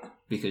 Oh, yeah.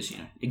 Because,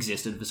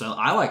 existed for so...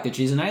 I like that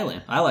she's an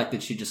alien. I like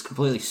that she just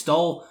completely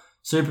stole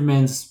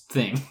Superman's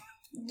thing.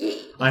 Yeah.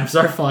 I'm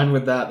so fine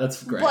with that.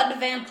 That's great. Blood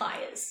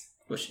vampires.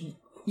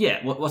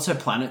 What's her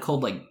planet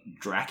called? Like,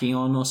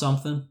 Drakion or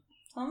something?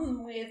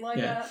 Something weird like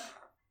that.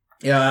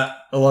 Yeah,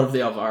 a lot of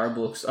the Elvira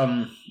books.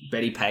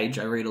 Betty Page,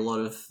 I read a lot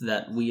of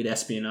that weird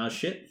espionage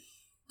shit.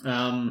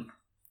 Draculon.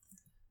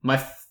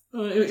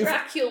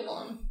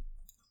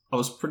 I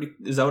was pretty...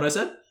 Is that what I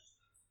said?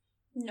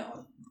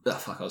 No. Oh,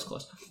 fuck, I was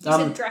close. You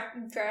said Drac...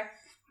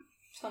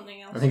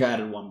 something else. I think I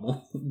added one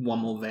more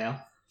vowel.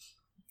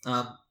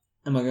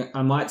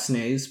 I might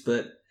sneeze,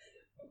 but...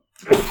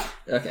 Okay,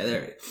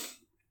 there it is.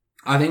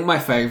 I think my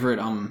favourite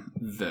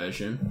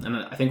version, and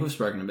I think we've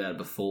spoken about it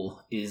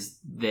before, is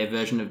their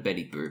version of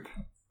Betty Boop.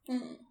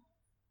 Mm.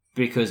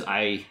 Because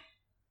I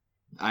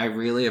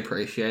really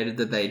appreciated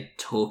that they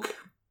took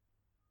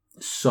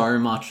so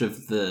much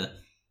of the,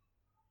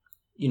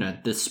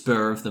 the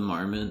spur of the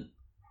moment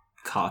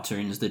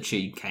cartoons that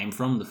she came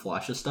from, the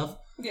Fleischer stuff.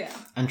 Yeah.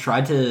 And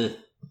tried to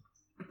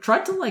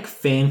like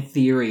fan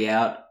theory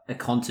out a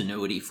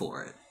continuity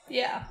for it.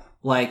 Yeah.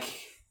 Like,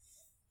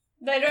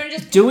 they don't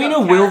just doing a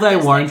will they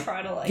won't. They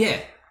try to, like... Yeah.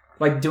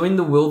 Like doing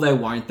the will they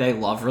won't they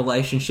love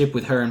relationship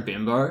with her and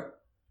Bimbo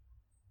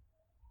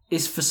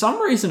is for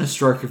some reason a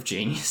stroke of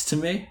genius to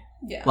me.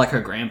 Yeah. Like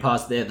her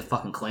grandpa's there, the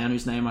fucking clown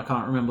whose name I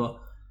can't remember.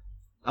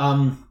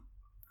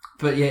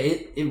 But yeah,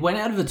 it went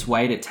out of its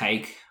way to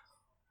take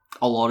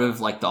a lot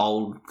of like the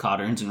old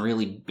cartoons and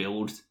really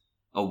build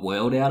a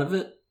world out of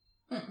it.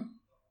 Mm.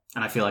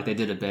 And I feel like they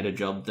did a better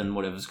job than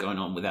whatever's going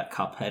on with that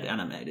Cuphead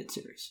animated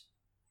series.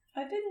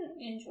 I didn't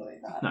enjoy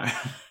that.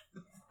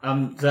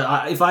 No.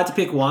 If I had to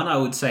pick one, I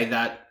would say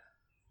that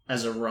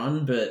as a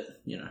run, but,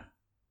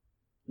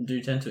 I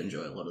do tend to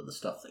enjoy a lot of the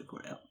stuff they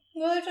put out.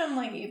 Well, they've done,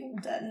 like, Evil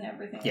Dead and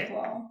everything as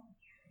well.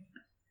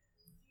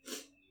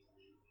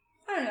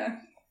 I don't know.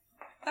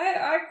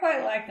 I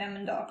quite like them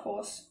in Dark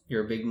Horse.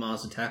 You're a big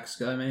Mars Attacks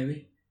guy,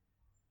 maybe?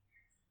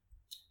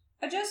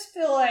 I just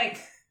feel like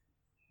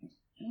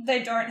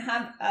they don't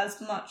have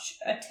as much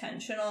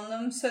attention on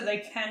them, so they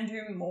can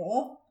do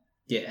more.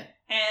 Yeah.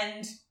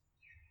 And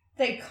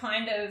they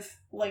kind of,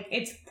 like,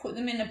 it's put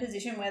them in a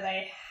position where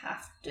they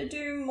have to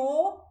do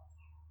more.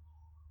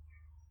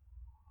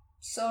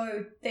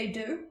 So they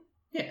do.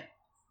 Yeah.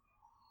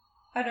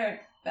 I know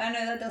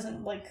that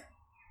doesn't, like,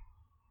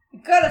 you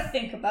gotta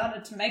think about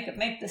it to make it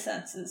make the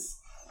senses,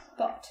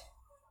 but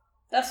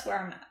that's where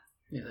I'm at.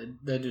 Yeah,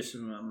 they do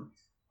some,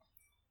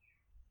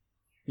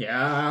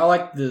 yeah, I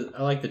like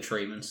the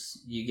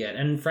treatments you get,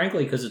 and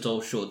frankly, because it's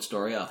all short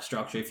story arc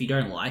structure, if you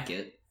don't like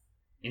it,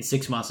 in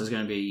 6 months there's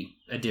going to be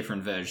a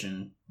different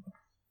version.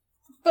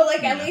 But,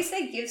 like, at least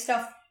they give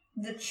stuff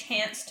the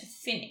chance to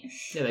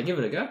finish. Yeah, they give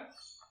it a go.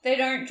 They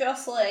don't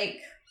just, like,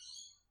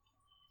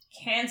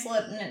 cancel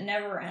it and it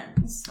never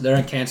ends. They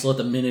don't cancel it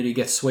the minute he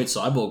gets sweet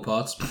cyborg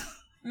parts.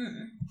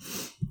 Mm.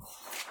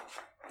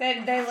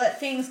 They let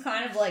things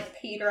kind of, like,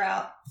 peter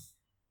out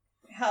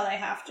how they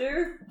have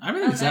to. I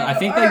really so. I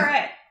think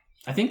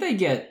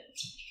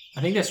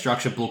they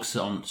structure books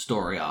on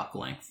story arc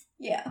length.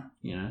 Yeah.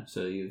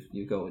 So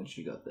you got what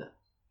you got there.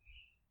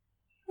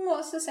 Well,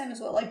 it's the same as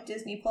what, like,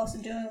 Disney Plus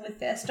are doing with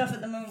their stuff at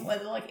the moment, where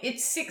they're like,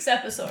 it's 6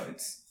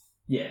 episodes.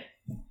 Yeah.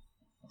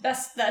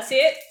 That's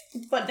it,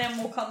 but then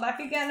we'll come back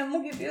again and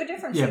we'll give you a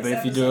different 6 episodes.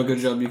 If you do a good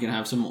job, you can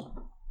have some more.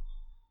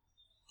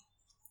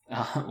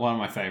 One of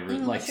my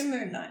favorite, What's your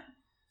Moon Knight?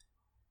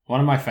 one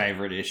of my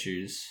favorite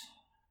issues,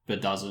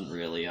 but doesn't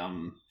really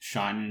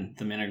shine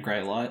them in a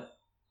great light,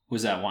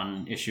 was that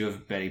one issue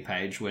of Betty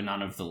Page where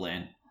none of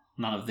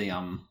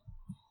the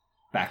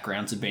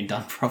backgrounds had been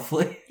done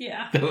properly.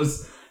 Yeah. That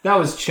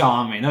was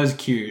charming. That was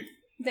cute.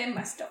 They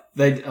messed up.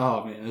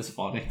 Oh man, it was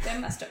funny. They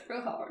messed up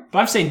real hard. But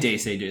I've seen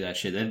DC do that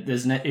shit.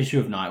 There's an issue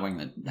of Nightwing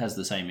that has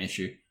the same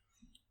issue.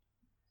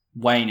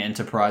 Wayne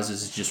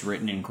Enterprises is just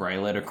written in grey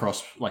lead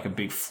across like a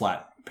big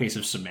flat piece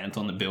of cement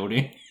on the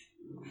building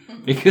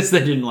because they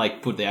didn't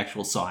like put the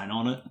actual sign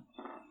on it.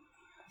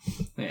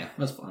 Yeah,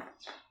 that's fun.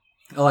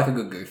 I like a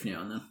good goof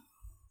now and then.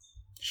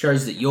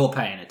 Shows that you're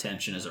paying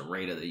attention as a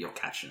reader, that you're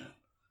catching it.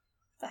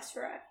 That's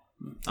right.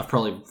 I've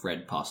probably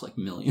read past like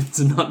millions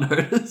and not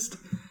noticed.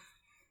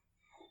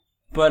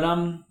 But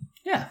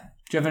yeah.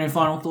 Do you have any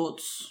final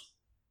thoughts?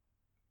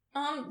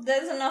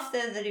 There's enough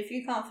there that if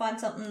you can't find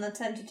something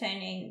that's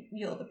entertaining,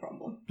 you're the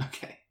problem.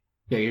 Okay.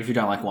 Yeah, if you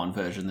don't like one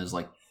version, there's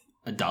like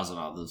a dozen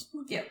others.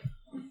 Yep.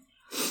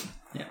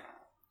 Yeah.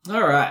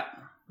 All right.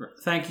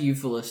 Thank you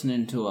for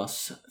listening to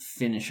us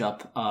finish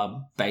up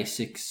our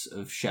basics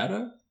of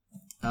Shadow.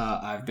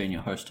 I've been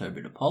your host,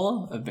 Toby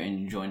DePola. I've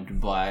been joined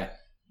by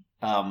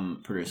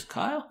producer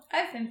Kyle.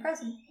 I've been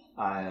present.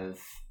 I've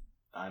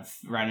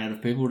ran out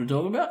of people to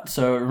talk about,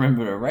 so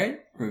remember to rate,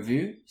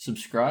 review,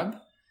 subscribe,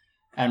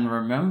 and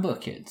remember,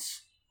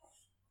 kids,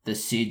 the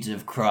seeds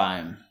of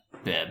crime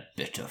bear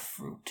bitter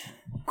fruit.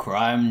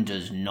 Crime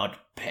does not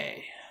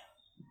pay.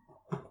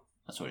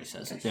 That's what he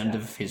says at the end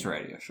of his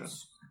radio show.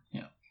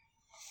 Yeah.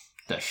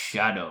 The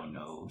shadow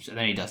knows. And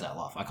then he does that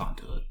laugh. I can't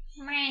do it.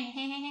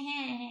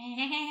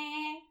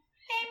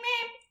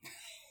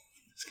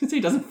 It's because he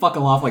doesn't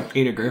fucking laugh like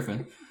Peter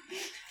Griffin.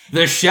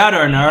 The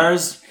shadow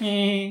knows.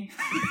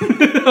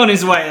 On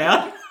his way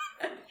out.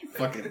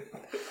 Fucking.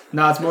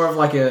 No, it's more of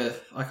like a.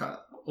 I can't.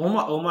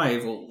 All my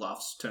evil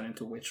laughs turn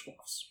into witch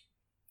laughs.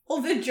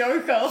 Or the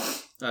Joker.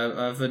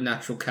 I have a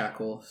natural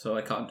cackle, so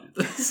I can't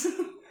do this.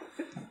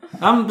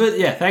 But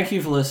yeah, thank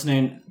you for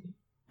listening.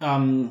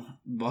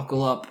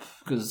 Buckle up,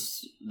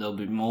 because there'll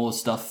be more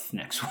stuff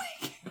next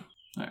week.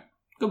 Alright,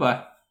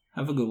 goodbye.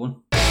 Have a good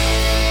one.